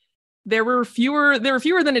like there were fewer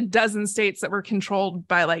than a dozen states that were controlled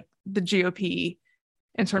by like the GOP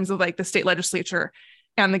in terms of like the state legislature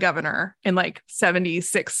and the governor in like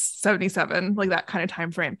 76, 77, like that kind of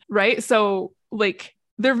time frame, right? So like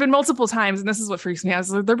there have been multiple times, and this is what freaks me out,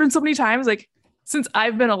 is like, there have been so many times like since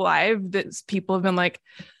I've been alive that people have been like,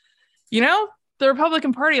 you know, the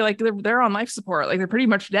Republican Party, like they're on life support, like they're pretty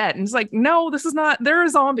much dead. And it's like, no, this is not, they're a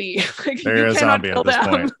zombie. Like, they're a zombie at this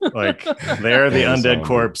point. Like they're the undead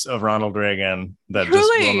corpse of Ronald Reagan that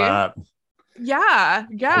just will not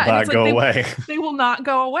go away. They will not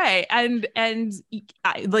go away. And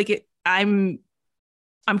I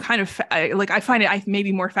find it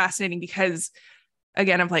maybe more fascinating because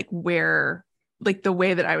again, of like where, like the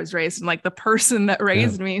way that I was raised and like the person that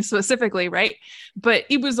raised me specifically. Right. But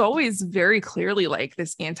it was always very clearly like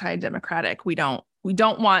this anti-democratic. We don't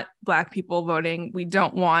want Black people voting. We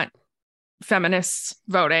don't want feminists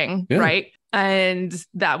voting. Yeah. Right. And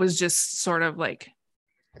that was just sort of like,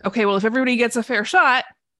 okay, well, if everybody gets a fair shot,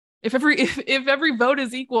 if every vote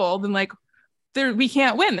is equal, then like we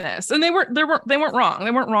can't win this. And they weren't wrong.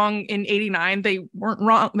 They weren't wrong in 89. They weren't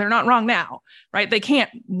wrong. They're not wrong now, right? They can't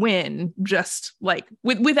win just like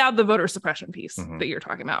without the voter suppression piece that you're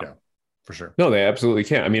talking about. Yeah, for sure. No, they absolutely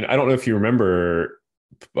can't. I mean, I don't know if you remember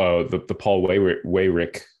the Paul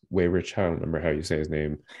Weyrich Wayrich, I don't remember how you say his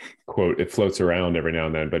name, quote, it floats around every now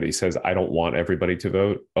and then, but he says, I don't want everybody to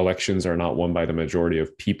vote. Elections are not won by the majority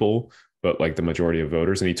of people, but like the majority of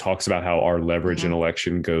voters. And he talks about how our leverage in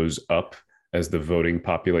election goes up as the voting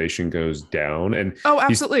population goes down. And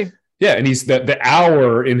absolutely. And he's the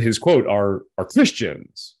our in his quote are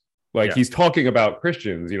Christians. Like he's talking about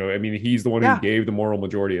Christians, I mean, he's the one who gave the moral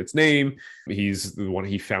majority its name. He's the one,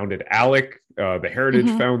 he founded ALEC, the Heritage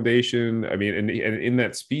Foundation. I mean, and in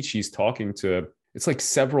that speech, he's talking to, it's like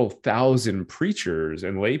several thousand preachers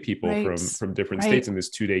and lay people from different states in this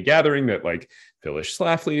 2-day gathering that like Phyllis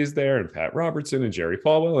Schlafly is there and Pat Robertson and Jerry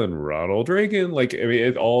Falwell and Ronald Reagan. Like, I mean,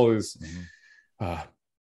 it all is,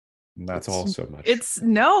 that's all so much.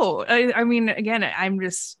 I mean, again,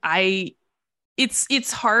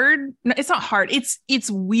 it's hard. It's not hard. It's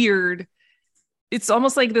weird. It's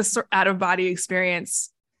almost like this out of body experience,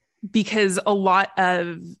 because a lot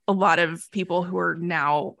of people who are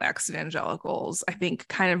now ex-evangelicals, I think,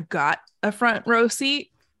 kind of got a front row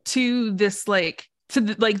seat to this,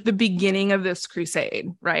 the beginning of this crusade,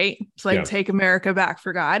 right? It's take America back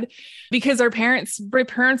for God, because our parents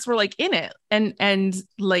were like in it, and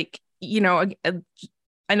like,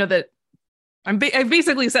 I know that I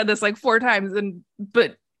basically said this like 4 times,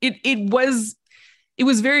 but it was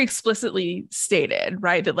very explicitly stated,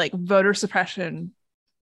 right, that like voter suppression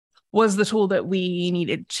was the tool that we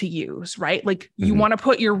needed to use, right? Like you want to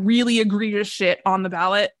put your really egregious shit on the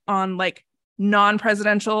ballot on like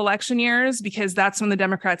non-presidential election years, because that's when the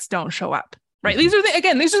Democrats don't show up, right? These are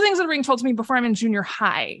things that are being told to me before I'm in junior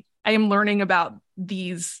high. I am learning about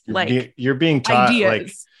these you're being taught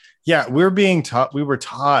ideas. We were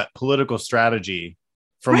taught political strategy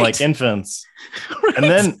from like infants. And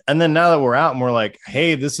then now that we're out and we're like,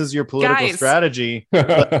 hey, this is your political strategy.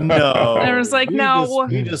 But no. And I was like,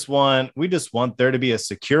 we just want there to be a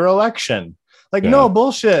secure election. Like, no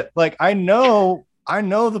bullshit. Like, I know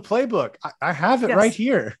the playbook. I have it right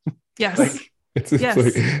here. Yes. Like, it's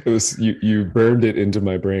like, it was you burned it into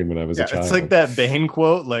my brain when I was a child. It's like that Bane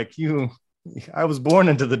quote, like I was born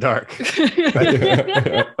into the dark.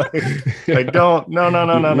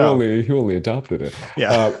 No. You only adopted it.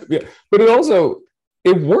 Yeah. But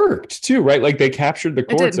it worked too, right? Like they captured the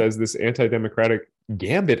courts as this anti-democratic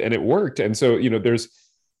gambit, and it worked. And so,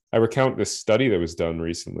 I recount this study that was done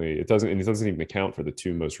recently. It doesn't even account for the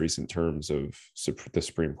 2 most recent terms of the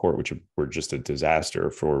Supreme Court, which were just a disaster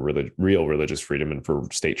for real religious freedom and for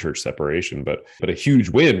state-church separation, but a huge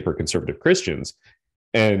win for conservative Christians.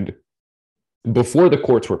 And before the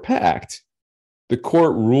courts were packed, the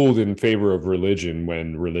court ruled in favor of religion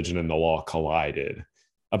when religion and the law collided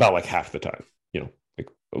about like half the time,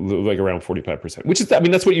 like around 45%, which is,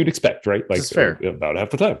 that's what you'd expect, right? Like fair. About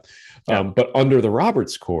half the time. Yeah. But under the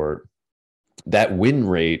Roberts Court, that win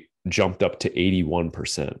rate jumped up to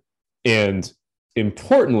 81%. And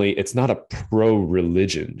importantly, it's not a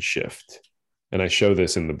pro-religion shift. And I show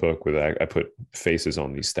this in the book with, I put faces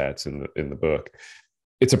on these stats in the book.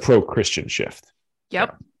 It's a pro-Christian shift.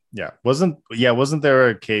 Yep. Yeah. Wasn't there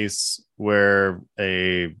a case where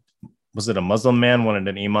was it a Muslim man wanted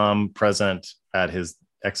an imam present at his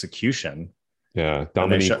execution? Yeah.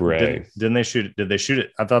 Dominique Ray. Did they shoot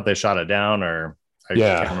it? I thought they shot it down, or I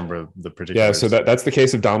can't remember the particular. Yeah. So that's the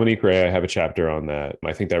case of Dominique Ray. I have a chapter on that.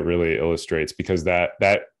 I think that really illustrates, because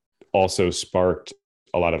that also sparked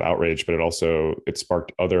a lot of outrage, but it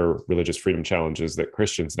sparked other religious freedom challenges that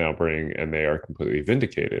Christians now bring, and they are completely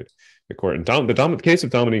vindicated. The court, and the case of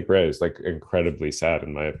Dominique Ray is like incredibly sad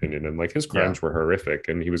in my opinion, and like his crimes were horrific,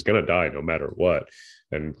 and he was going to die no matter what.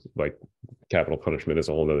 And like capital punishment is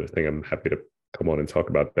a whole other thing. I'm happy to come on and talk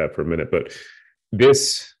about that for a minute. But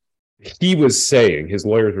he was saying, his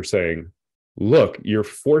lawyers were saying, look, you're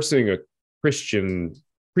forcing a Christian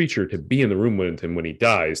preacher to be in the room with him when he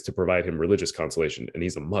dies to provide him religious consolation, and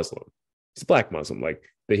he's a Muslim. He's a black Muslim. Like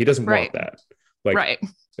he doesn't want that. Like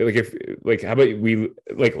how about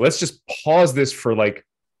let's just pause this for like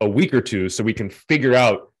a week or two so we can figure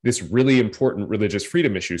out this really important religious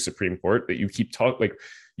freedom issue, Supreme Court, that you keep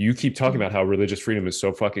talking about how religious freedom is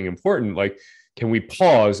so fucking important. Like, can we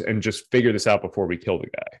pause and just figure this out before we kill the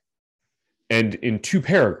guy? And in 2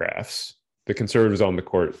 paragraphs, the conservatives on the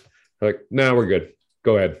court are like, no, we're good.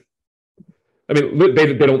 Go ahead. I mean,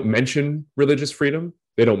 they don't mention religious freedom.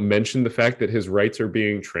 They don't mention the fact that his rights are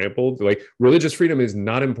being trampled. Like, religious freedom is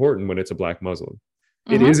not important when it's a black Muslim.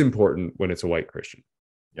 It is important when it's a white Christian.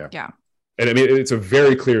 Yeah. And I mean, it's a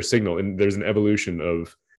very clear signal. And there's an evolution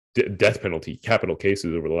of death penalty, capital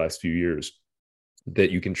cases over the last few years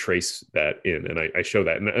that you can trace that in. And I show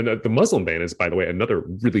that. And the Muslim ban is, by the way, another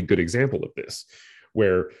really good example of this,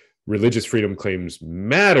 where religious freedom claims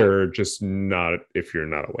matter, just not if you're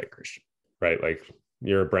not a white Christian, right? Like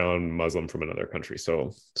you're a brown Muslim from another country.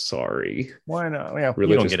 So sorry. Why not? Yeah,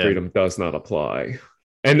 religious freedom does not apply.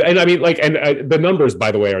 And I mean, like, and the numbers,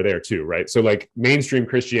 by the way, are there too, right? So like mainstream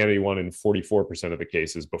Christianity won in 44% of the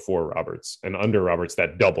cases before Roberts, and under Roberts,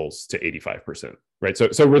 that doubles to 85%, right?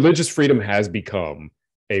 So religious freedom has become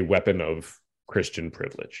a weapon of Christian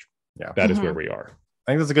privilege. Yeah. That is where we are.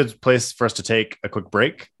 I think that's a good place for us to take a quick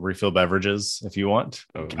break, refill beverages if you want.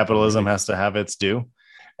 Capitalism has to have its due.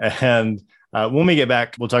 And when we get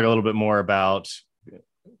back, we'll talk a little bit more about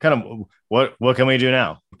kind of what can we do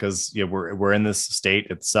now? Because we're in this state.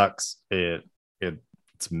 It sucks.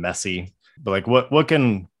 It's messy. But like what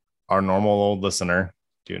can our normal old listener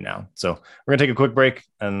do now? So we're gonna take a quick break,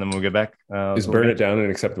 and then we'll get back. Is burn it down an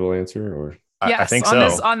acceptable answer, or? Yes, I think on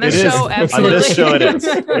this show, absolutely. On this show it is.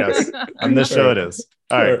 Yes. On this show it is.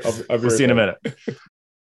 All right. We'll see you in a minute.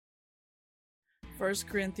 1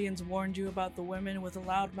 Corinthians warned you about the women with a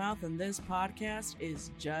loud mouth, and this podcast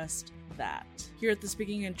is just that. Here at the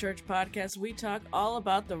Speaking in Church podcast, we talk all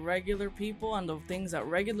about the regular people and the things that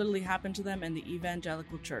regularly happen to them in the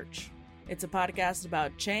evangelical church. It's a podcast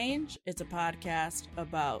about change, it's a podcast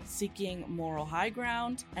about seeking moral high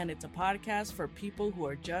ground, and it's a podcast for people who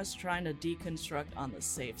are just trying to deconstruct on the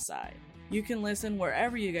safe side. You can listen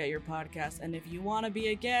wherever you get your podcast, and if you want to be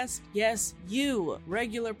a guest, yes, you,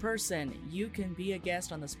 regular person, you can be a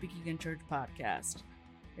guest on the Speaking in Church podcast.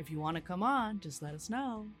 If you want to come on, just let us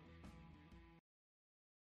know.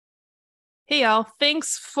 Hey, y'all.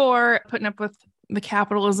 Thanks for putting up with the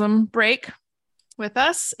capitalism break with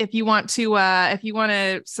us. If you want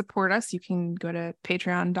to support us, you can go to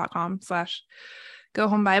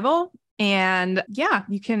patreon.com/GoHomeBible. And yeah,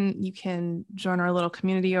 you can join our little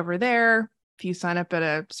community over there. If you sign up at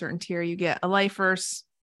a certain tier, you get a life verse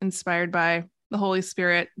inspired by the Holy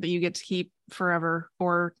Spirit that you get to keep forever,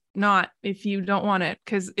 or not if you don't want it,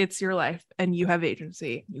 because it's your life and you have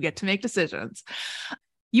agency. You get to make decisions.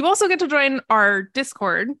 You also get to join our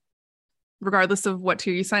Discord, regardless of what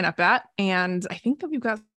tier you sign up at. And I think that we've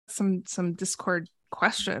got some Discord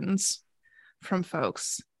questions from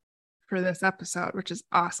folks for this episode, which is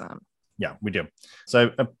awesome. Yeah, we do.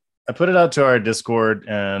 So I put it out to our Discord,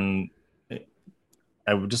 and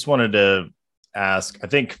I just wanted to ask, I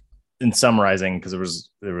think in summarizing, because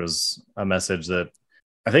there was a message that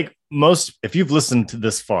I think if you've listened to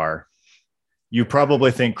this far, you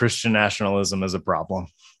probably think Christian nationalism is a problem.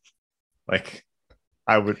 Like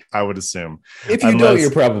I would assume. If you don't,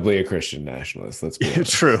 you're probably a Christian nationalist. Let's be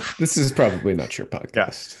honest. True. This is probably not your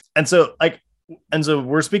podcast. Yeah. And so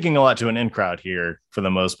we're speaking a lot to an in crowd here for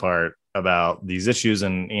the most part about these issues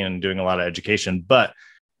and doing a lot of education. But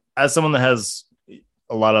as someone that has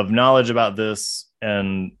a lot of knowledge about this,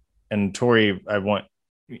 and Tori, I want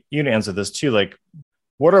you to answer this too. Like,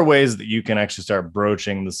 what are ways that you can actually start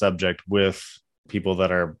broaching the subject with people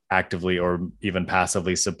that are actively or even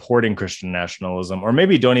passively supporting Christian nationalism, or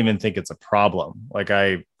maybe don't even think it's a problem? Like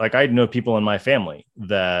I know people in my family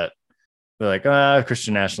that they're like,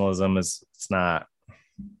 Christian nationalism it's not,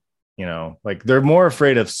 like they're more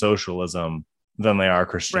afraid of socialism than they are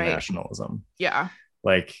Christian nationalism. Yeah.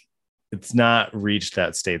 Like it's not reached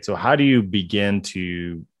that state. So how do you begin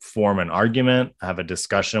to form an argument, have a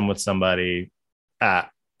discussion with somebody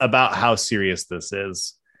about how serious this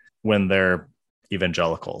is when they're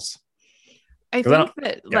evangelicals? I think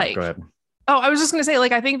that go ahead. Oh, I was just going to say,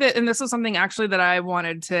 I think that, and this is something actually that I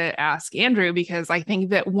wanted to ask Andrew, because I think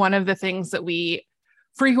that one of the things that we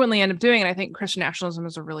frequently end up doing, and I think Christian nationalism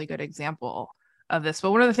is a really good example of this,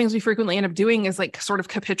 but one of the things we frequently end up doing is sort of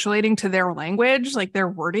capitulating to their language, like their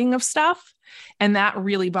wording of stuff. And that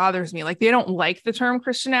really bothers me. Like they don't like the term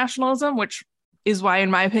Christian nationalism, which is why,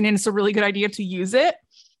 in my opinion, it's a really good idea to use it.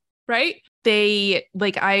 Right.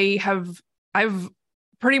 I've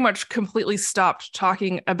pretty much completely stopped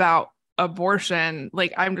talking about abortion.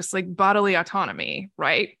 Like I'm just bodily autonomy,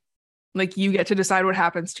 right? Like you get to decide what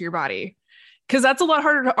happens to your body, because that's a lot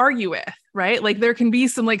harder to argue with, right? Like there can be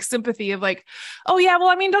some sympathy of oh yeah, well,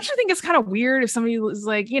 I mean, don't you think it's kind of weird if somebody was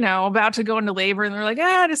about to go into labor and they're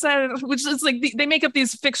I decided, which is they make up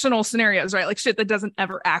these fictional scenarios, right? Like shit that doesn't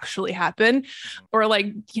ever actually happen. Or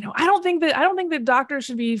I don't think that doctors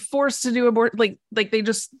should be forced to do abortion.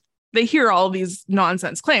 They hear all of these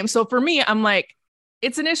nonsense claims. So for me, I'm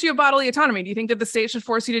it's an issue of bodily autonomy. Do you think that the state should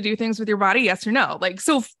force you to do things with your body? Yes or no?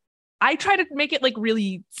 So I try to make it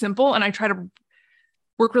really simple, and I try to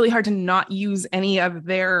work really hard to not use any of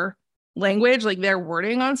their language, their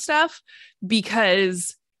wording on stuff,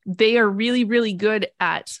 because they are really, really good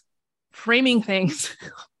at framing things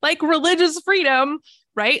like religious freedom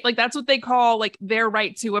right? Like that's what they call like their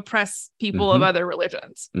right to oppress people of other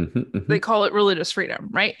religions. They call it religious freedom,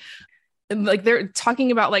 right? And like they're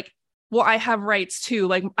talking about like, well, I have rights too.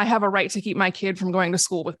 Like I have a right to keep my kid from going to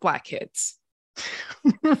school with Black kids.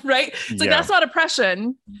 Right? It's like that's not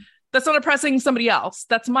oppression. That's not oppressing somebody else.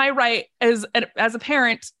 That's my right as a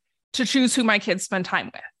parent to choose who my kids spend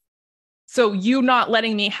time with. So you not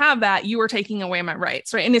letting me have that, you are taking away my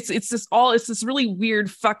rights, right? And it's this really weird,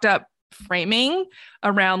 fucked up framing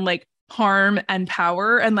around like harm and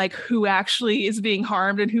power and like who actually is being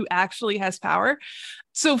harmed and who actually has power.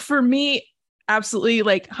 So for me, absolutely,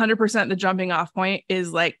 like 100% the jumping off point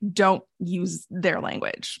is like, don't use their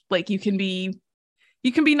language. Like you can be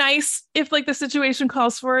nice if like the situation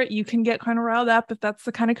calls for it. You can get kind of riled up if that's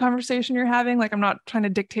the kind of conversation you're having. Like I'm not trying to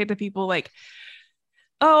dictate to people like,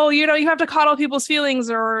 oh, you have to coddle people's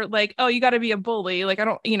feelings or like, oh, you got to be a bully. Like, I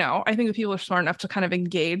don't, I think that people are smart enough to kind of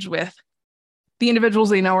engage with the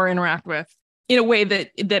individuals they know or interact with in a way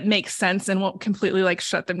that makes sense and won't completely like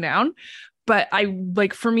shut them down. But I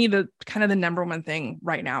like, for me, the kind of the number one thing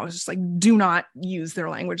right now is just like, do not use their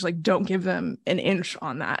language. Like, don't give them an inch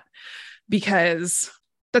on that, because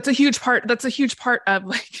that's a huge part of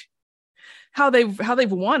like how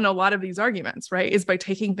they've won a lot of these arguments, right? Is by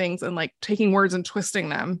taking things and like taking words and twisting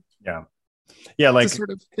them. Yeah, like to sort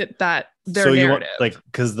of fit that their so narrative.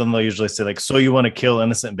 Because then they'll usually say like, so you want to kill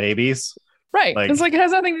innocent babies, right? Like, it's like it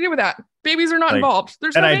has nothing to do with that. Babies are not involved.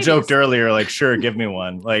 There's and no I babies. joked earlier, like, sure, give me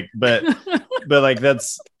one, like, but like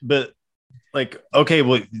like, okay,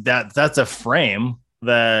 well that's a frame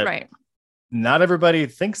that right. Not everybody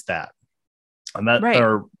thinks that, and that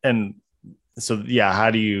right. and so yeah,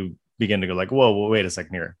 how do you begin to go like, whoa, wait a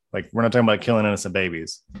second here, like we're not talking about killing innocent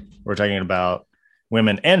babies, we're talking about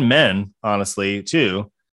women and men, honestly,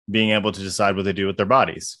 too, being able to decide what they do with their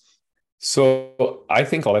bodies. So I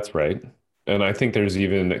think all that's right. And I think there's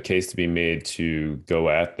even a case to be made to go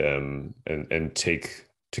at them and to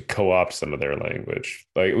co-opt some of their language.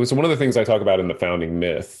 Like it was one of the things I talk about in The Founding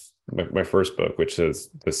Myth, my first book, which is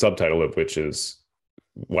the subtitle of which is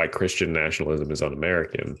Why Christian Nationalism is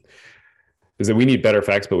Un-American, is that we need better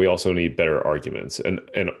facts, but we also need better arguments, and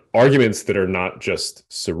arguments that are not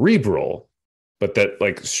just cerebral, but that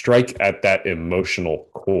like strike at that emotional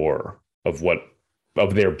core of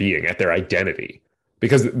their being, at their identity,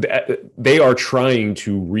 because they are trying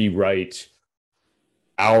to rewrite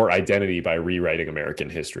our identity by rewriting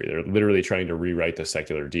American history. They're literally trying to rewrite the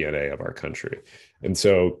secular DNA of our country. And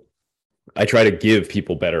so I try to give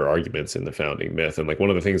people better arguments in The Founding Myth. And like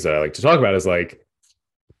one of the things that I like to talk about is like,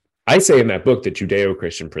 I say in that book that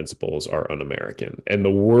Judeo-Christian principles are un-American, and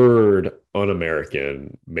the word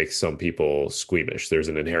un-American makes some people squeamish. There's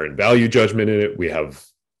an inherent value judgment in it. We have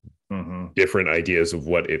different ideas of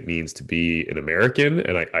what it means to be an American,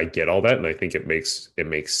 and I get all that, and I think it makes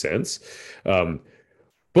sense.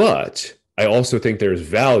 But I also think there's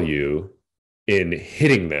value in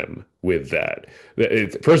hitting them with that.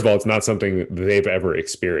 First of all, it's not something they've ever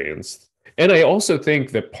experienced. And I also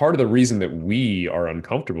think that part of the reason that we are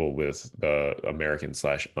uncomfortable with the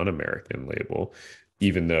American/un-American label,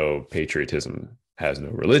 even though patriotism has no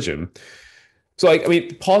religion. So, like, I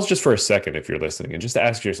mean, pause just for a second if you're listening and just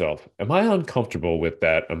ask yourself, am I uncomfortable with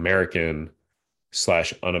that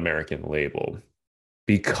American/un-American label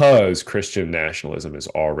because Christian nationalism is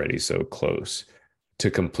already so close to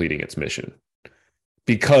completing its mission?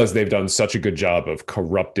 Because they've done such a good job of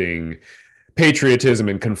corrupting patriotism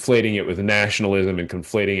and conflating it with nationalism and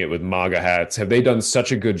conflating it with MAGA hats, have they done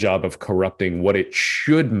such a good job of corrupting what it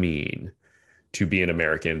should mean to be an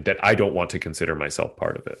American that I don't want to consider myself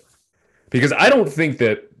part of it? Because I don't think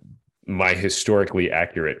that my historically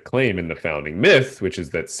accurate claim in The Founding Myth, which is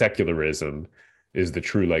that secularism is the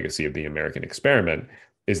true legacy of the American experiment,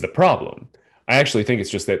 is the problem. I actually think it's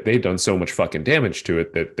just that they've done so much fucking damage to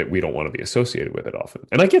it that we don't want to be associated with it often.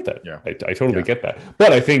 And I get that. Yeah. I totally get that.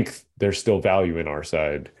 But I think there's still value in our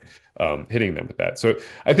side hitting them with that. So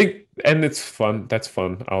I think, and it's fun. That's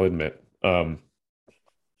fun. I'll admit. I'm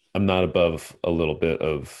not above a little bit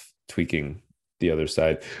of tweaking the other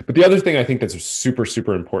side. But the other thing I think that's super,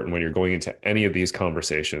 super important when you're going into any of these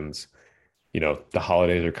conversations, the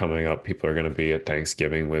holidays are coming up. People are going to be at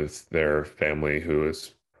Thanksgiving with their family who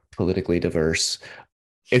is politically diverse.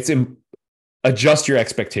 Adjust your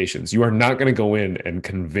expectations. You are not going to go in and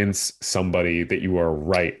convince somebody that you are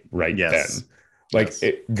right yes. then. Like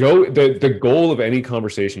the goal of any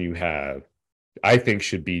conversation you have, I think,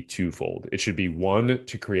 should be twofold. It should be one,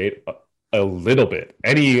 to create a little bit,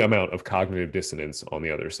 any amount of cognitive dissonance on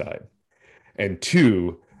the other side, and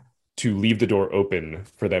two, to leave the door open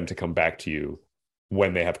for them to come back to you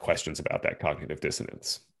when they have questions about that cognitive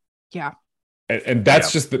dissonance. Yeah. And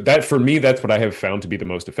that's just that for me, that's what I have found to be the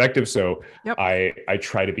most effective. So Yep. I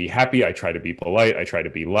try to be happy, I try to be polite, I try to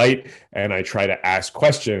be light, and I try to ask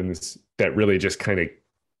questions that really just kind of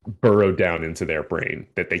burrow down into their brain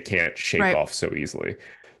that they can't shake off so easily.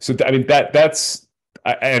 So I mean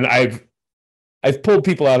and I've pulled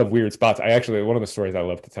people out of weird spots. One of the stories I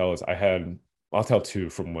love to tell is I'll tell two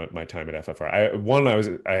from my time at FFR.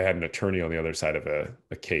 I had an attorney on the other side of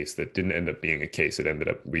a case that didn't end up being a case.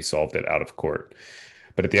 We solved it out of court.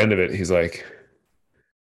 But at the end of it, he's like,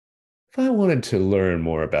 if I wanted to learn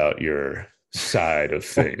more about your side of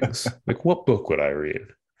things, like what book would I read?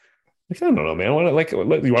 Like, I don't know, man.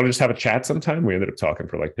 You want to just have a chat sometime? We ended up talking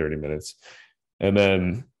for like 30 minutes. And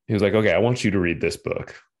then he was like, okay, I want you to read this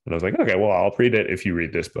book. And I was like, okay, well, I'll read it if you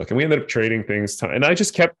read this book. And we ended up trading things. And I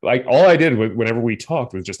just kept all I did whenever we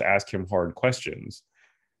talked was just ask him hard questions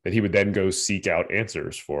that he would then go seek out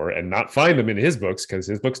answers for and not find them in his books because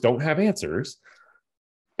his books don't have answers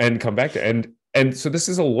and come back to. And so this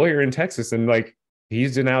is a lawyer in Texas and like,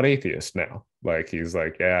 he's an out atheist now. Like, he's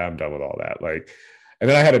like, yeah, I'm done with all that. Like, and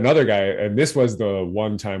then I had another guy, and this was the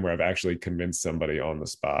one time where I've actually convinced somebody on the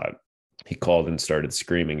spot. He called and started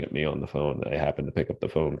screaming at me on the phone. I happened to pick up the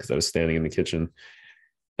phone because I was standing in the kitchen.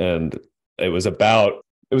 And it was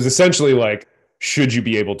essentially like, should you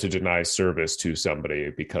be able to deny service to somebody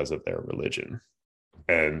because of their religion?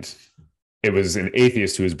 And it was an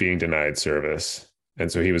atheist who was being denied service.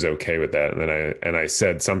 And so he was okay with that. And then I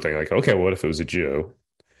said something like, okay, well, what if it was a Jew?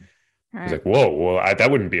 Right. He's like, whoa, well,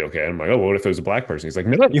 that wouldn't be okay. I'm like, oh, well, what if it was a black person? He's like,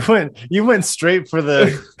 no. You went straight for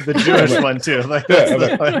the Jewish one too. Like,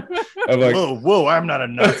 I'm like, whoa, I'm not a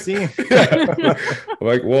Nazi. I'm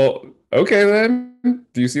like, well, okay then.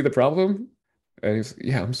 Do you see the problem? And he's,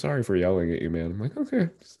 yeah, I'm sorry for yelling at you, man. I'm like, okay,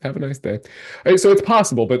 just have a nice day. Right, so it's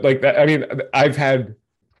possible, but like that, I mean, I've had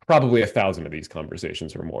probably 1,000 of these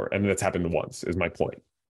conversations or more, and that's happened once. Is my point.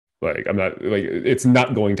 Like, I'm not like it's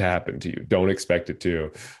not going to happen to you. Don't expect it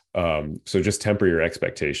to. So just temper your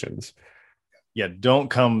expectations. Yeah, don't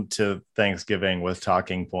come to Thanksgiving with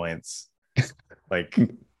talking points. Like,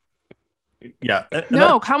 yeah,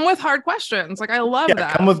 no, come with hard questions. Like, I love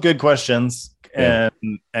that. Come with good questions, and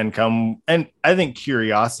come, and I think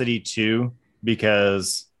curiosity too,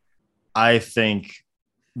 because I think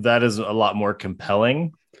that is a lot more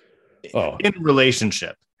compelling in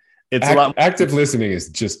relationship. It's a lot. Active listening is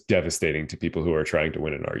just devastating to people who are trying to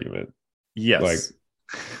win an argument. Yes.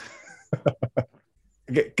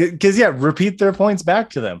 Because repeat their points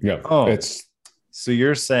back to them. Yeah. So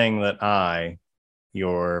you're saying that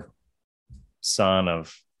your son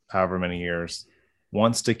of however many years,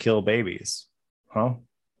 wants to kill babies, huh?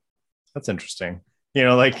 That's interesting. You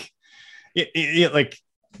know, like,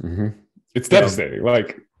 mm-hmm. It's devastating.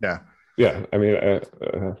 Yeah. I mean,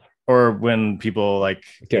 or when people like,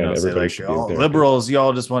 say like, liberals,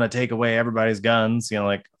 y'all just want to take away everybody's guns. You know,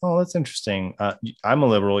 like, oh, that's interesting. I'm a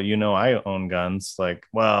liberal. I own guns. Like,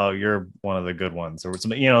 well, you're one of the good ones, or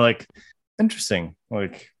something. Like, interesting.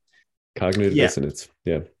 Like cognitive dissonance.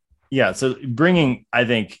 Yeah. Yeah. So pulling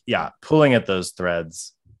at those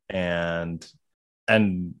threads and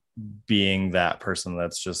being that person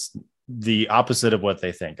that's just the opposite of what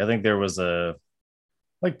they think. I think there was a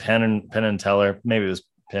like Penn and Teller, maybe it was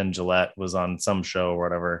Penn Jillette, was on some show or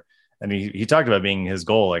whatever, and he talked about being his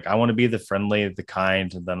goal, like, I want to be the friendly, the kind,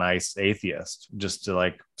 the nice atheist, just to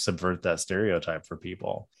like subvert that stereotype for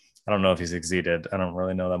people. I don't know if he succeeded. I don't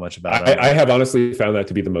really know that much about it. I have honestly found that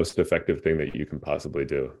to be the most effective thing that you can possibly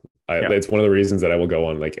do. It's one of the reasons that I will go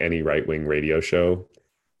on like any right-wing radio show,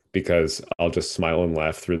 because I'll just smile and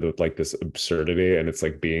laugh through this absurdity, and it's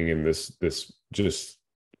like being in this just,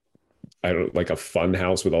 I don't, like a fun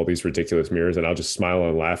house with all these ridiculous mirrors, and I'll just smile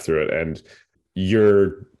and laugh through it. And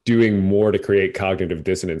you're doing more to create cognitive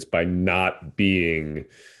dissonance by not being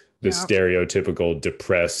the stereotypical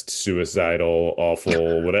depressed, suicidal,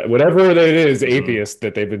 awful, whatever it is, atheist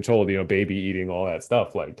that they've been told, baby eating, all that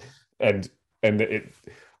stuff. Like, and it,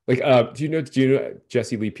 like, do you know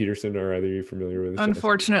Jesse Lee Peterson, or are you familiar with this?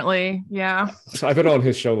 Unfortunately, yeah. So I've been on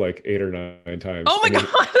his show like 8 or 9 times. Oh my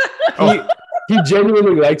God. He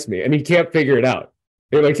genuinely likes me, and he can't figure it out.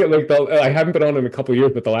 I haven't been on in a couple of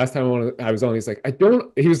years, but the last time I was on, he's like,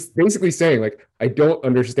 he was basically saying, like, I don't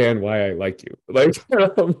understand why I like you. Like,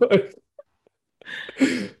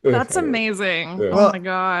 that's amazing. Yeah. Well, oh my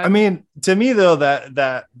God. I mean, to me though,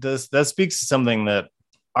 that speaks to something, that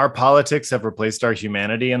our politics have replaced our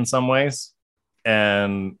humanity in some ways.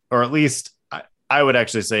 Or at least I would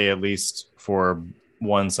actually say, at least for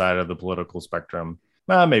one side of the political spectrum,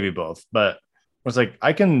 maybe both, but it's like,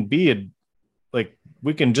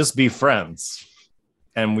 we can just be friends,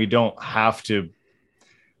 and we don't have to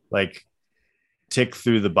like tick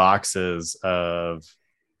through the boxes of,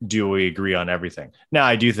 do we agree on everything? Now,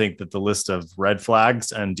 I do think that the list of red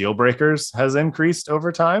flags and deal breakers has increased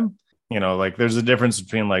over time. Like there's a difference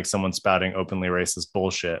between like someone spouting openly racist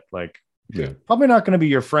bullshit, like probably not going to be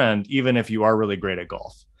your friend, even if you are really great at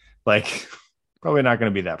golf. Like probably not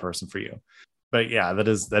going to be that person for you. But yeah, that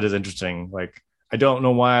is interesting. Like, I don't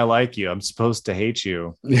know why I like you. I'm supposed to hate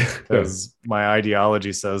you because my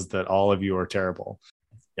ideology says that all of you are terrible.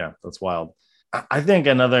 Yeah, that's wild. I think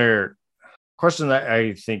another question that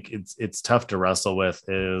I think it's tough to wrestle with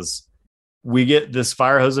is, we get this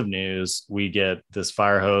fire hose of news. We get this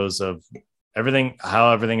fire hose of everything,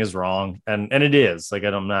 how everything is wrong. And it is like,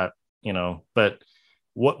 I'm not, but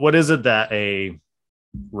what is it that a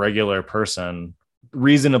regular person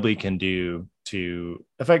reasonably can do to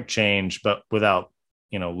affect change, but without,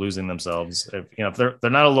 losing themselves? If they're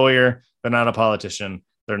not a lawyer, they're not a politician,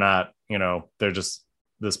 they're not, they're just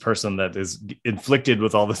this person that is inflicted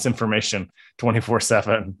with all this information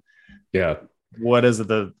 24/7. Yeah. What is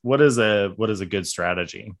a good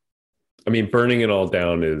strategy? I mean, burning it all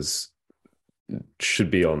down should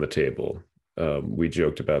be on the table. We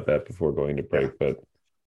joked about that before going to break, but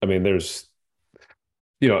I mean, there's,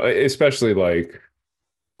 especially like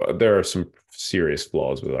there are some serious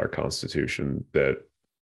flaws with our Constitution that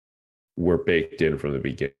were baked in from the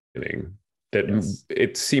beginning that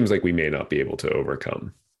it seems like we may not be able to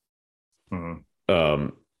overcome. Mm-hmm.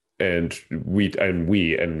 And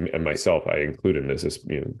myself, I include in this,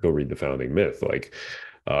 go read the founding myth. Like,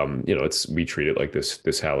 we treat it like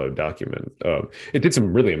this hallowed document. It did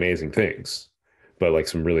some really amazing things, but like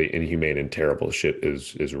some really inhumane and terrible shit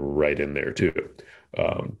is right in there too.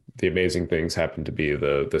 The amazing things happen to be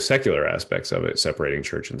the secular aspects of it, separating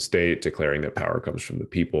church and state, declaring that power comes from the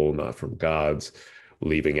people, not from gods,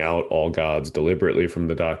 leaving out all gods deliberately from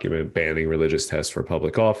the document, banning religious tests for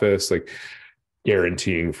public office, like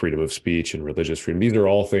guaranteeing freedom of speech and religious freedom. These are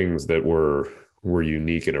all things that were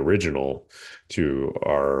unique and original to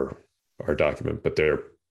our document, but they're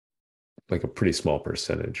like a pretty small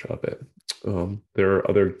percentage of it. There are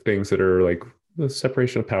other things that are like the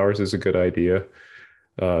separation of powers is a good idea.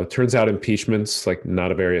 Turns out impeachment's like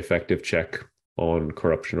not a very effective check on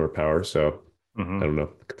corruption or power. So I don't know,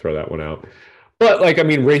 I could throw that one out. But like, I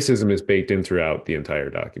mean, racism is baked in throughout the entire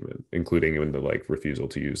document, including in the like refusal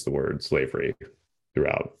to use the word slavery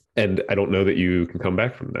throughout. And I don't know that you can come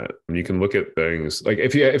back from that. And you can look at things like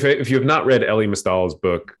if you have not read Elie Mystal's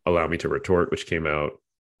book, Allow Me to Retort, which came out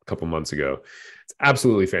a couple months ago, it's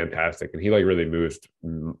absolutely fantastic. And he like really moved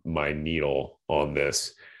my needle on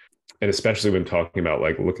this. And especially when talking about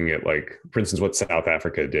like looking at like, for instance, what South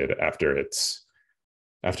Africa did after it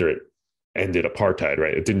ended apartheid,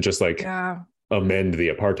 right? It didn't just like amend the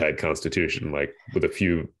apartheid constitution like with a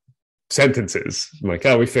few sentences, like,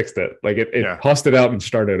 oh, we fixed it. Like it tossed it out and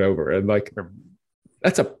started over. And like,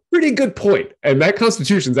 that's a pretty good point. And that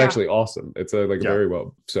constitution is actually awesome. It's very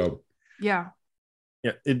well. So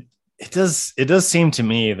it does seem to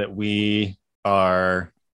me that we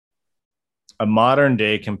are a modern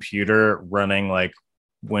day computer running like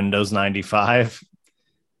Windows 95.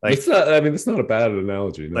 Like, it's not a bad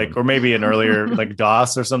analogy. No. Like, or maybe an earlier like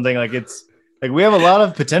DOS or something. Like it's like we have a lot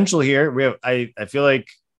of potential here. I feel like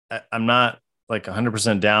I'm not like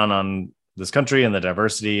 100% down on this country and the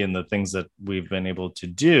diversity and the things that we've been able to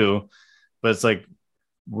do, but it's like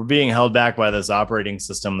we're being held back by this operating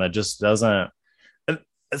system that just doesn't.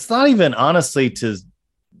 It's not even honestly to.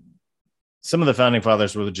 Some of the founding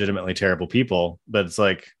fathers were legitimately terrible people, but it's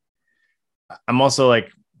like, I'm also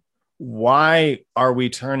like, why are we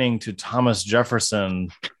turning to Thomas Jefferson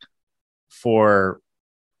for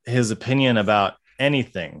his opinion about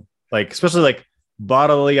anything? Like, especially like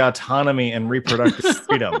bodily autonomy and reproductive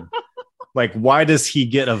freedom. Like, why does he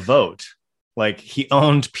get a vote? Like, he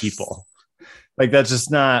owned people. Like, that's just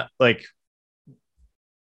not like,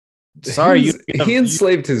 sorry, he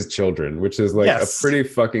enslaved his children, which is like a pretty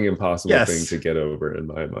fucking impossible thing to get over in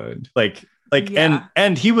my mind.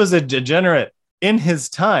 And he was a degenerate in his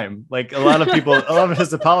time. Like a lot of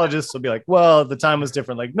his apologists will be like, well, the time was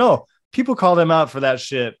different. Like, no, people called him out for that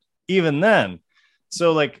shit even then.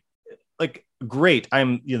 So like great.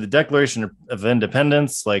 I'm the Declaration of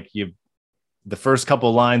Independence. Like the first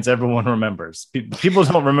couple lines everyone remembers. People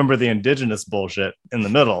don't remember the indigenous bullshit in the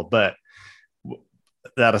middle, but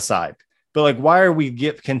that aside, but like, why are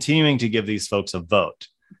we continuing to give these folks a vote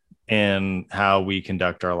in how we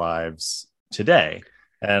conduct our lives today?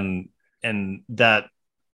 And that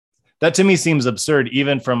to me seems absurd,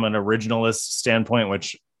 even from an originalist standpoint,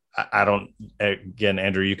 which I don't, again,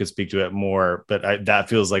 Andrew, you could speak to it more, but that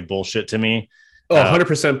feels like bullshit to me. Oh,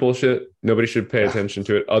 100% bullshit. Nobody should pay attention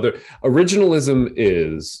to it. Originalism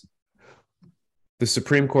is the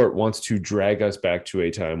Supreme Court wants to drag us back to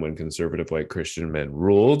a time when conservative white Christian men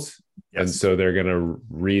ruled. Yes. And so they're going to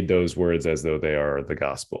read those words as though they are the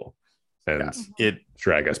gospel and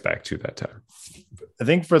drag us back to that time. I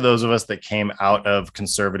think for those of us that came out of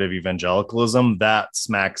conservative evangelicalism, that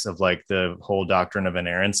smacks of like the whole doctrine of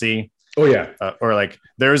inerrancy. Oh, yeah. Or like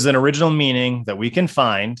there's an original meaning that we can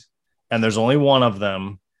find, and there's only one of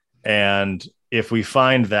them. And if we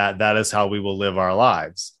find that, that is how we will live our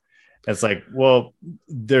lives. It's like, well,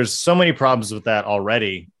 there's so many problems with that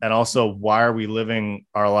already. And also, why are we living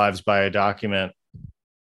our lives by a document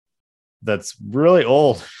that's really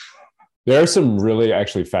old? There are some really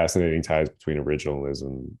actually fascinating ties between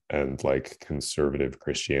originalism and like conservative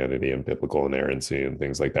Christianity and biblical inerrancy and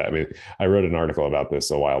things like that. I mean, I wrote an article about this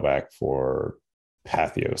a while back for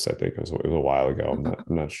Patheos. I think it was a while ago.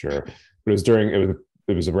 I'm not sure, but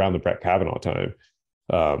it was around the Brett Kavanaugh time.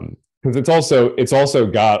 Because it's also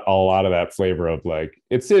got a lot of that flavor of like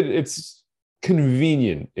it's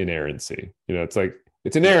convenient inerrancy. You know, it's like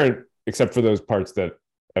it's inerrant except for those parts that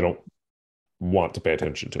I don't want to pay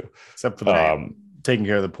attention to. Except for the taking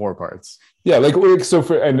care of the poor parts. Yeah, like so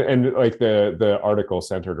for and like the article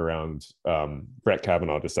centered around Brett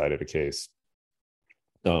Kavanaugh decided a case.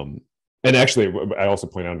 And actually, I also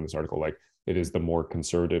point out in this article, like it is the more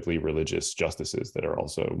conservatively religious justices that are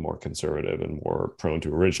also more conservative and more prone to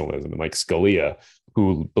originalism. And like Scalia,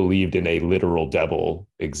 who believed in a literal devil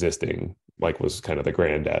existing, like was kind of the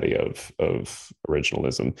granddaddy of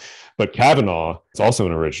originalism. But Kavanaugh is also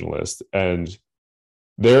an originalist. And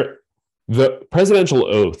the presidential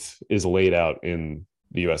oath is laid out in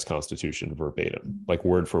the US Constitution verbatim, like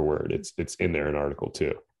word for word. It's in there in Article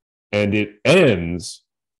 2. And it ends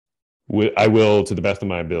I will, to the best of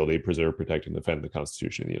my ability, preserve, protect, and defend the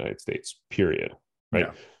Constitution of the United States, period. Right?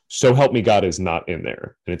 Yeah. So help me God is not in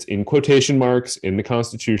there. And it's in quotation marks in the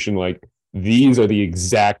Constitution. Like these are the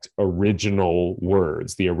exact original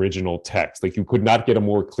words, the original text. Like you could not get a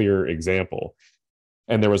more clear example.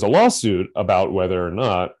 And there was a lawsuit about whether or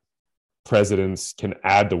not presidents can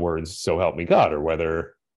add the words, so help me God, or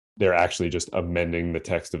whether they're actually just amending the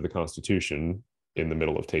text of the Constitution in the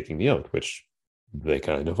middle of taking the oath, which they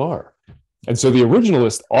kind of are. And so the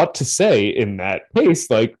originalist ought to say in that case,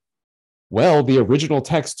 like, well, the original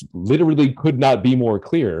text literally could not be more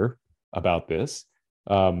clear about this.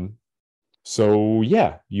 So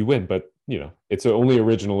yeah, you win. But you know, it's only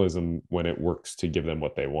originalism when it works to give them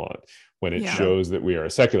what they want. When it shows that we are a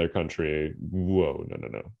secular country, whoa,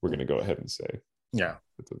 no. We're going to go ahead and say,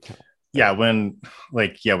 when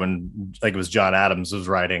it was John Adams was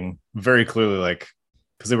writing very clearly, like,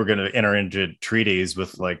 because they were going to enter into treaties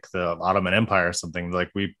with like the Ottoman Empire or something,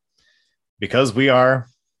 like because we are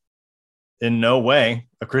in no way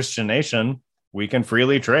a Christian nation, we can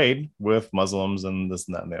freely trade with Muslims and this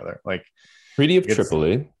and that and the other. Like Treaty of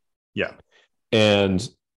Tripoli. Yeah. And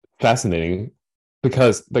fascinating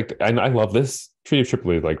because like, I love this Treaty of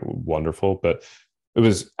Tripoli, like wonderful, but it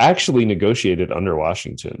was actually negotiated under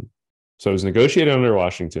Washington. So it was negotiated under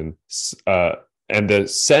Washington, and the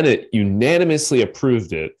Senate unanimously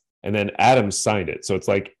approved it, and then Adams signed it. So it's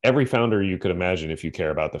like every founder you could imagine if you care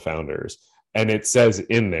about the founders. And it says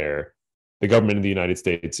in there, the government of the United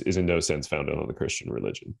States is in no sense founded on the Christian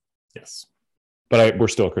religion. Yes. But we're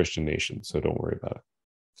still a Christian nation, so don't worry about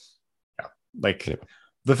it. Yeah.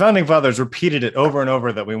 The founding fathers repeated it over and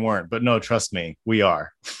over that we weren't, but no, trust me, we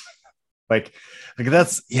are. like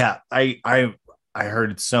that's, I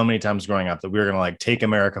heard so many times growing up that we were going to like take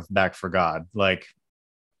America back for God. Like,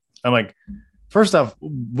 I'm like, first off,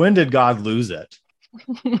 when did God lose it?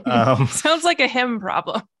 Sounds like a him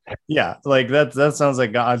problem. Yeah. Like that sounds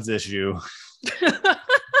like God's issue.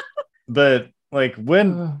 But like,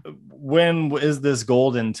 when is this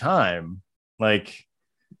golden time? Like,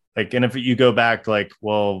 and if you go back, like,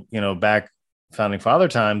 well, you know, back founding father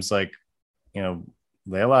times, like, you know,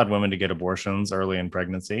 they allowed women to get abortions early in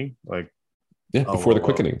pregnancy. Like, before the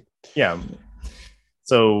quickening. Yeah.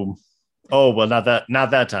 So, not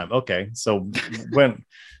that time. Okay. So when,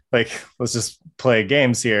 like, let's just play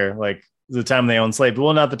games here. Like the time they owned slaves.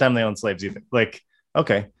 Well, not the time they owned slaves either. Like,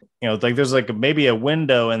 okay. You know, like there's like maybe a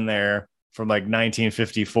window in there from like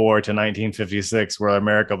 1954 to 1956 where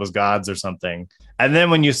America was God's or something. And then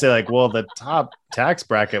when you say like, well, the top tax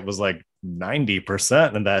bracket was like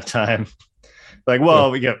 90% in that time. Like,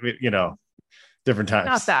 well, we get, you know, different times.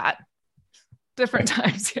 Not that. Different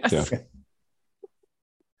times, yes.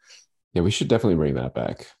 Yeah, we should definitely bring that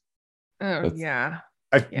back. Oh, yeah.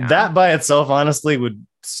 That by itself, honestly, would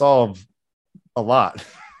solve a lot.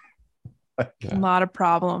 A lot of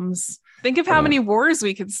problems. Think of how many wars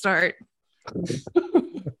we could start.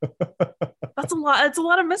 That's a lot. It's a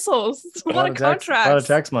lot of missiles. It's a lot of contracts. A lot of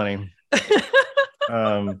tax money.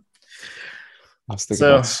 I was thinking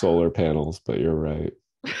about solar panels, but you're right.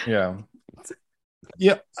 Yeah.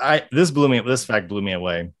 Yeah. This fact blew me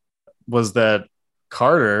away, was that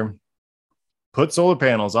Carter put solar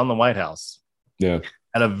panels on the White House. Yeah.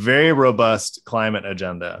 And a very robust climate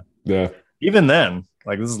agenda. Yeah. Even then,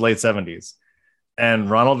 like this is late 70s. And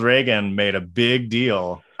Ronald Reagan made a big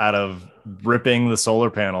deal out of ripping the solar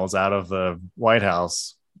panels out of the White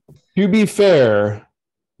House. To be fair,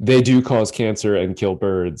 they do cause cancer and kill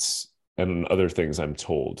birds and other things,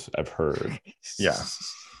 I've heard. Yeah.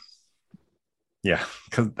 Yeah.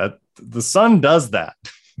 Because the sun does that.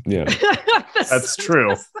 Yeah. That's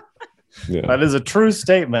true. Yeah. That is a true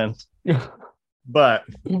statement. But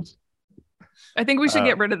I think we should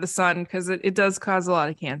get rid of the sun because it does cause a lot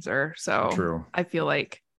of cancer. So true. I feel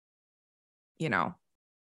like,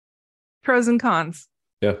 pros and cons.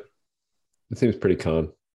 Yeah. It seems pretty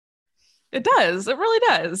con. It does. It really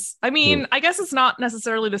does. I mean, I guess it's not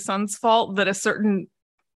necessarily the sun's fault that a certain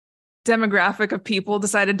demographic of people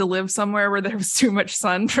decided to live somewhere where there was too much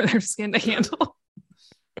sun for their skin to handle.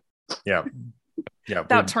 Yeah. Yeah.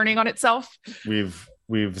 Without turning on itself. We've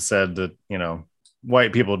said that,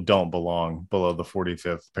 white people don't belong below the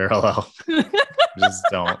 45th parallel. Just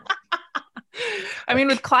don't. I mean,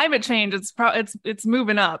 with climate change, it's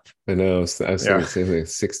moving up. I know. I was thinking something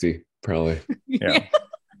 60, probably. Yeah.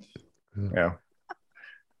 Yeah.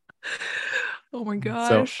 Oh my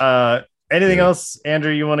gosh. So, anything else,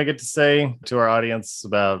 Andrew, you want to get to say to our audience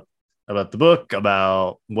about the book,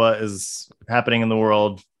 about what is happening in the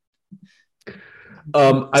world?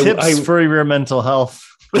 Tips for your mental health.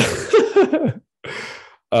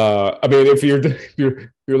 I mean, if you're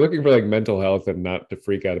looking for like mental health and not to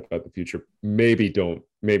freak out about the future, maybe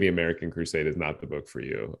American Crusade is not the book for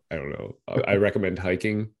you. I don't know. I recommend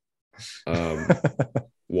hiking.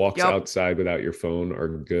 Walks outside without your phone are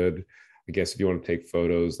good. I guess if you want to take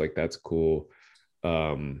photos, like that's cool.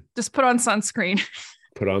 Just put on sunscreen.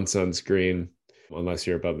 Put on sunscreen unless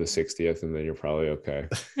you're above the 60th, and then you're probably okay.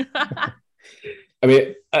 I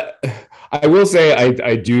mean, I will say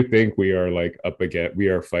I do think we are we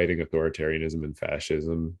are fighting authoritarianism and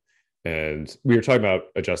fascism. And we were talking about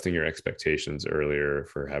adjusting your expectations earlier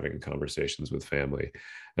for having conversations with family.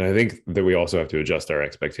 And I think that we also have to adjust our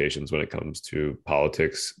expectations when it comes to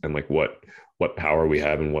politics and like what power we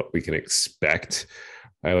have and what we can expect.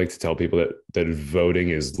 I like to tell people that voting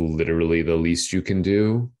is literally the least you can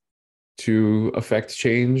do to affect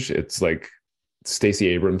change. It's like Stacey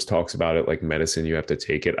Abrams talks about it like medicine. You have to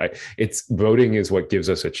take it. It's voting is what gives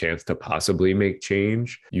us a chance to possibly make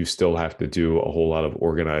change. You still have to do a whole lot of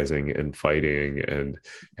organizing and fighting, and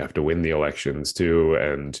you have to win the elections too.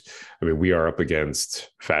 And I mean, we are up against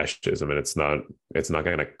fascism, and it's not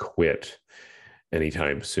going to quit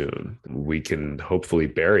anytime soon. We can hopefully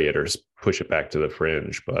bury it or push it back to the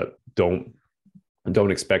fringe, but don't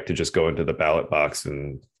expect to just go into the ballot box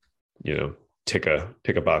and, tick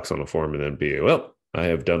a box on a form and then be, well, I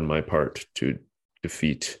have done my part to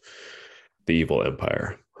defeat the evil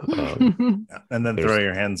empire. And then throw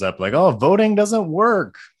your hands up like, oh, voting doesn't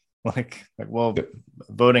work. Like well,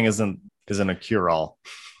 voting isn't a cure-all.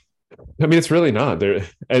 I mean, it's really not there.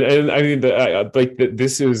 And I mean,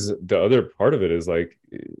 this is the other part of it is like,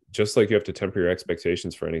 just like you have to temper your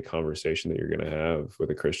expectations for any conversation that you're going to have with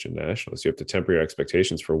a Christian nationalist, you have to temper your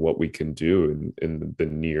expectations for what we can do in the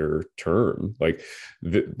near term. Like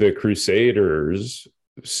the Crusaders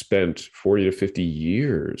spent 40 to 50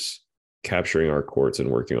 years capturing our courts and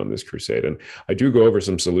working on this crusade. And I do go over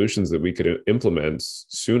some solutions that we could implement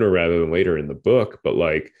sooner rather than later in the book, but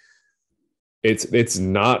like, it's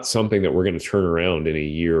not something that we're going to turn around in a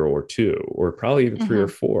year or two, or probably even 3 or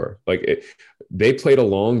 4. Like they played a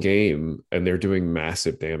long game and they're doing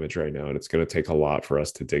massive damage right now. And it's going to take a lot for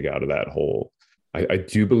us to dig out of that hole. I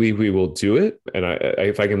do believe we will do it. And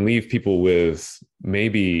if I can leave people with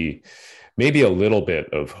maybe a little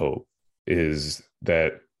bit of hope, is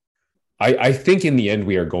that I think in the end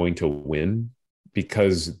we are going to win,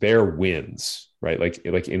 because they're wins, right?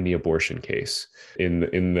 Like in the abortion case, in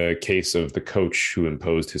the case of the coach who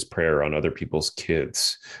imposed his prayer on other people's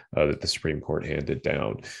kids that the Supreme Court handed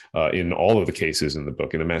down, in all of the cases in the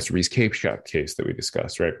book, in the Masterpiece Cape Shop case that we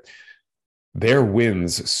discussed, right? Their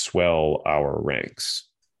wins swell our ranks,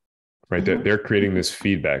 right? Mm-hmm. They're creating this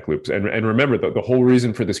feedback loops. And remember, the whole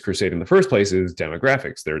reason for this crusade in the first place is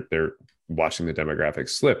demographics. They're watching the demographics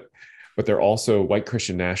slip. But they're also, white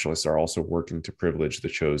Christian nationalists are also working to privilege the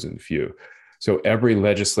chosen few. So every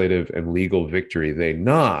legislative and legal victory they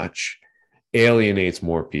notch alienates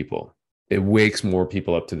more people. It wakes more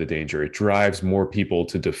people up to the danger. It drives more people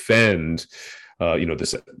to defend, the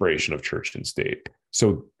separation of church and state.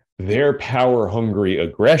 So their power-hungry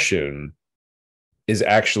aggression is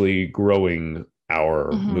actually growing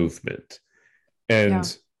our movement.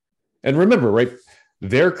 And remember, right?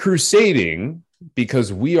 They're crusading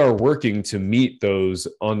because we are working to meet those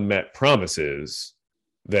unmet promises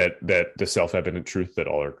that the self-evident truth that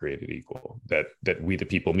all are created equal, that we the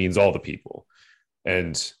people means all the people.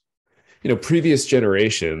 And previous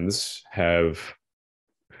generations have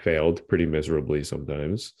failed pretty miserably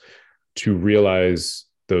sometimes to realize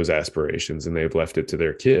those aspirations, and they've left it to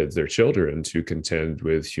their kids, their children, to contend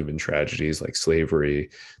with human tragedies like slavery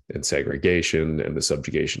and segregation and the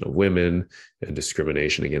subjugation of women and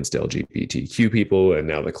discrimination against LGBTQ people, and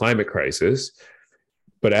now the climate crisis.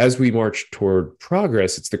 But as we march toward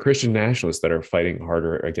progress, it's the Christian nationalists that are fighting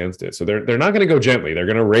harder against it. So they're not going to go gently. They're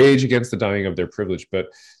going to rage against the dying of their privilege. But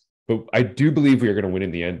I do believe we are going to win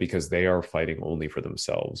in the end, because they are fighting only for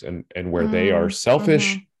themselves. And where they are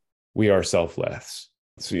selfish, we are selfless.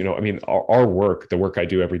 So, our work, the work I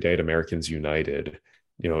do every day at Americans United,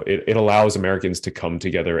 it allows Americans to come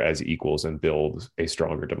together as equals and build a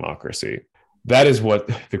stronger democracy. That is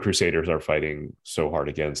what the Crusaders are fighting so hard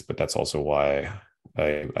against. But that's also why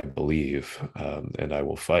I believe, and I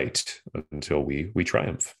will fight until we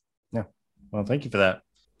triumph. Yeah. Well, thank you for that.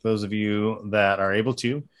 Those of you that are able to,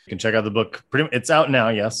 you can check out the book. It's out now.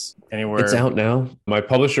 Yes. Anywhere. It's out now. My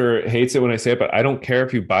publisher hates it when I say it, but I don't care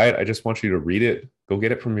if you buy it. I just want you to read it. Go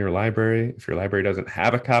get it from your library. If your library doesn't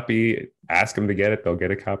have a copy, ask them to get it. They'll get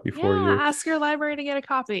a copy for you. Ask your library to get a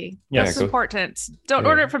copy. Yes. That's important. Don't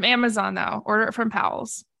order it from Amazon, though. Order it from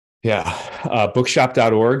Powell's. Yeah.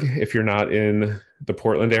 Bookshop.org, if you're not in the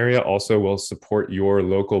Portland area, also will support your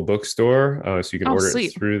local bookstore. So you can order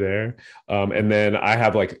it through there. And then I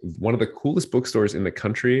have one of the coolest bookstores in the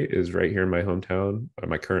country is right here in my hometown,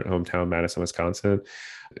 my current hometown, Madison, Wisconsin.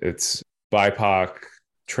 It's BIPOC,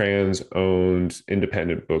 trans-owned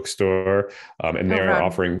independent bookstore. And they are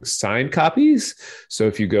offering signed copies. So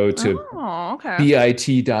if you go to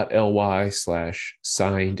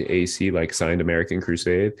bit.ly/signed AC, like Signed American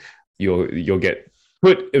Crusade, you'll get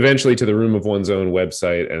put eventually to the Room of One's Own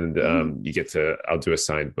website, and you get to, I'll do a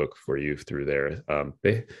signed book for you through there.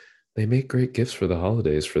 They make great gifts for the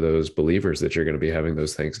holidays for those believers that you're going to be having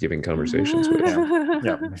those Thanksgiving conversations with.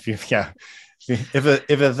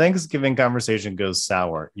 If a Thanksgiving conversation goes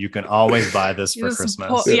sour, you can always buy this for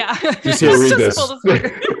Christmas. Just read this.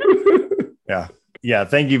 Yeah.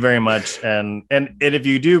 Thank you very much. And if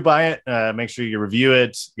you do buy it, make sure you review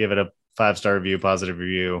it, give it a 5-star review, positive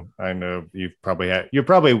review. I know if you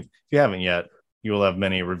haven't yet, you will have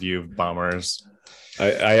many review bombers.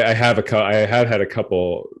 I had a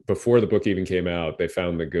couple before the book even came out. They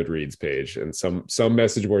found the Goodreads page, and some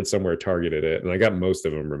message board somewhere targeted it, and I got most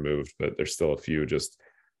of them removed, but there's still a few just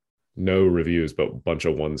no reviews, but a bunch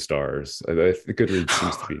of 1 stars. The Goodreads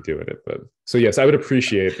seems to be doing it, but so yes, I would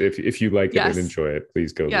appreciate if you like it and enjoy it,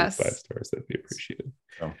 please go leave 5 stars. That'd be appreciated.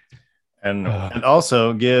 So, and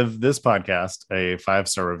also give this podcast a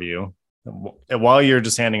 5-star review. While you're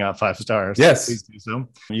just handing out 5 stars, please do so.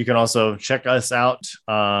 You can also check us out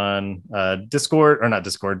on Discord, or not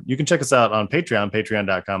Discord. You can check us out on Patreon,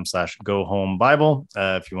 patreon.com/GoHomeBible.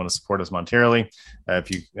 If you want to support us monetarily. I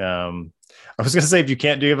was going to say, if you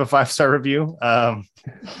can't give a 5-star review,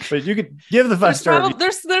 but you could give the 5-star review.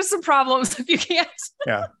 There's some problems if you can't.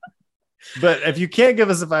 Yeah. But if you can't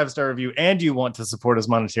give us a 5-star review and you want to support us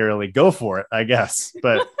monetarily, go for it, I guess.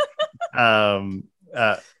 But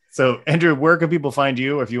so, Andrew, where can people find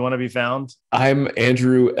you if you want to be found? I'm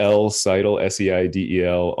Andrew L. Seidel,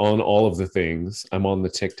 Seidel, on all of the things. I'm on the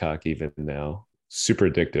TikTok even now. Super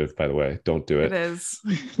addictive, by the way. Don't do it. It is.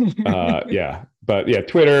 But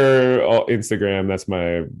Twitter, Instagram, that's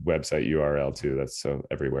my website URL too. That's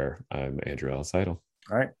everywhere. I'm Andrew L. Seidel.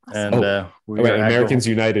 All right. And Americans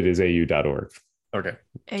United is au.org. Okay.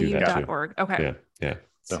 au.org. Okay. Yeah.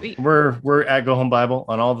 So we're at Go Home Bible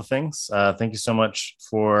on all the things. Thank you so much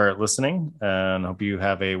for listening, and hope you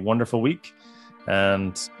have a wonderful week.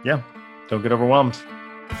 And don't get overwhelmed.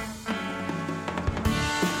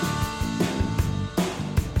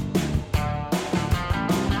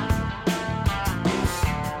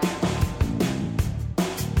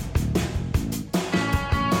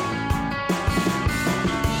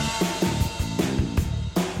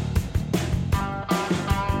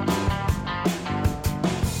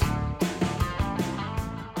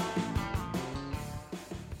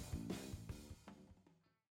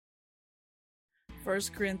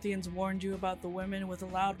 First Corinthians warned you about the women with a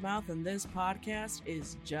loud mouth, and this podcast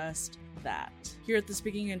is just that. Here at the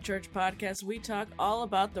Speaking in Church podcast, we talk all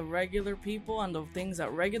about the regular people and the things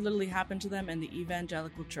that regularly happen to them in the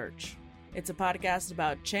evangelical church. It's a podcast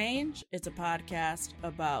about change, it's a podcast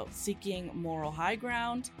about seeking moral high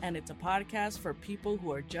ground, and it's a podcast for people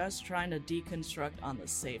who are just trying to deconstruct on the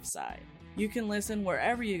safe side. You can listen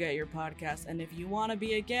wherever you get your podcast, and if you want to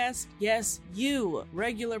be a guest, yes, you,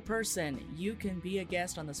 regular person, you can be a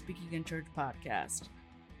guest on the Speaking in Church podcast.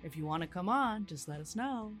 If you want to come on, just let us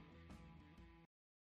know.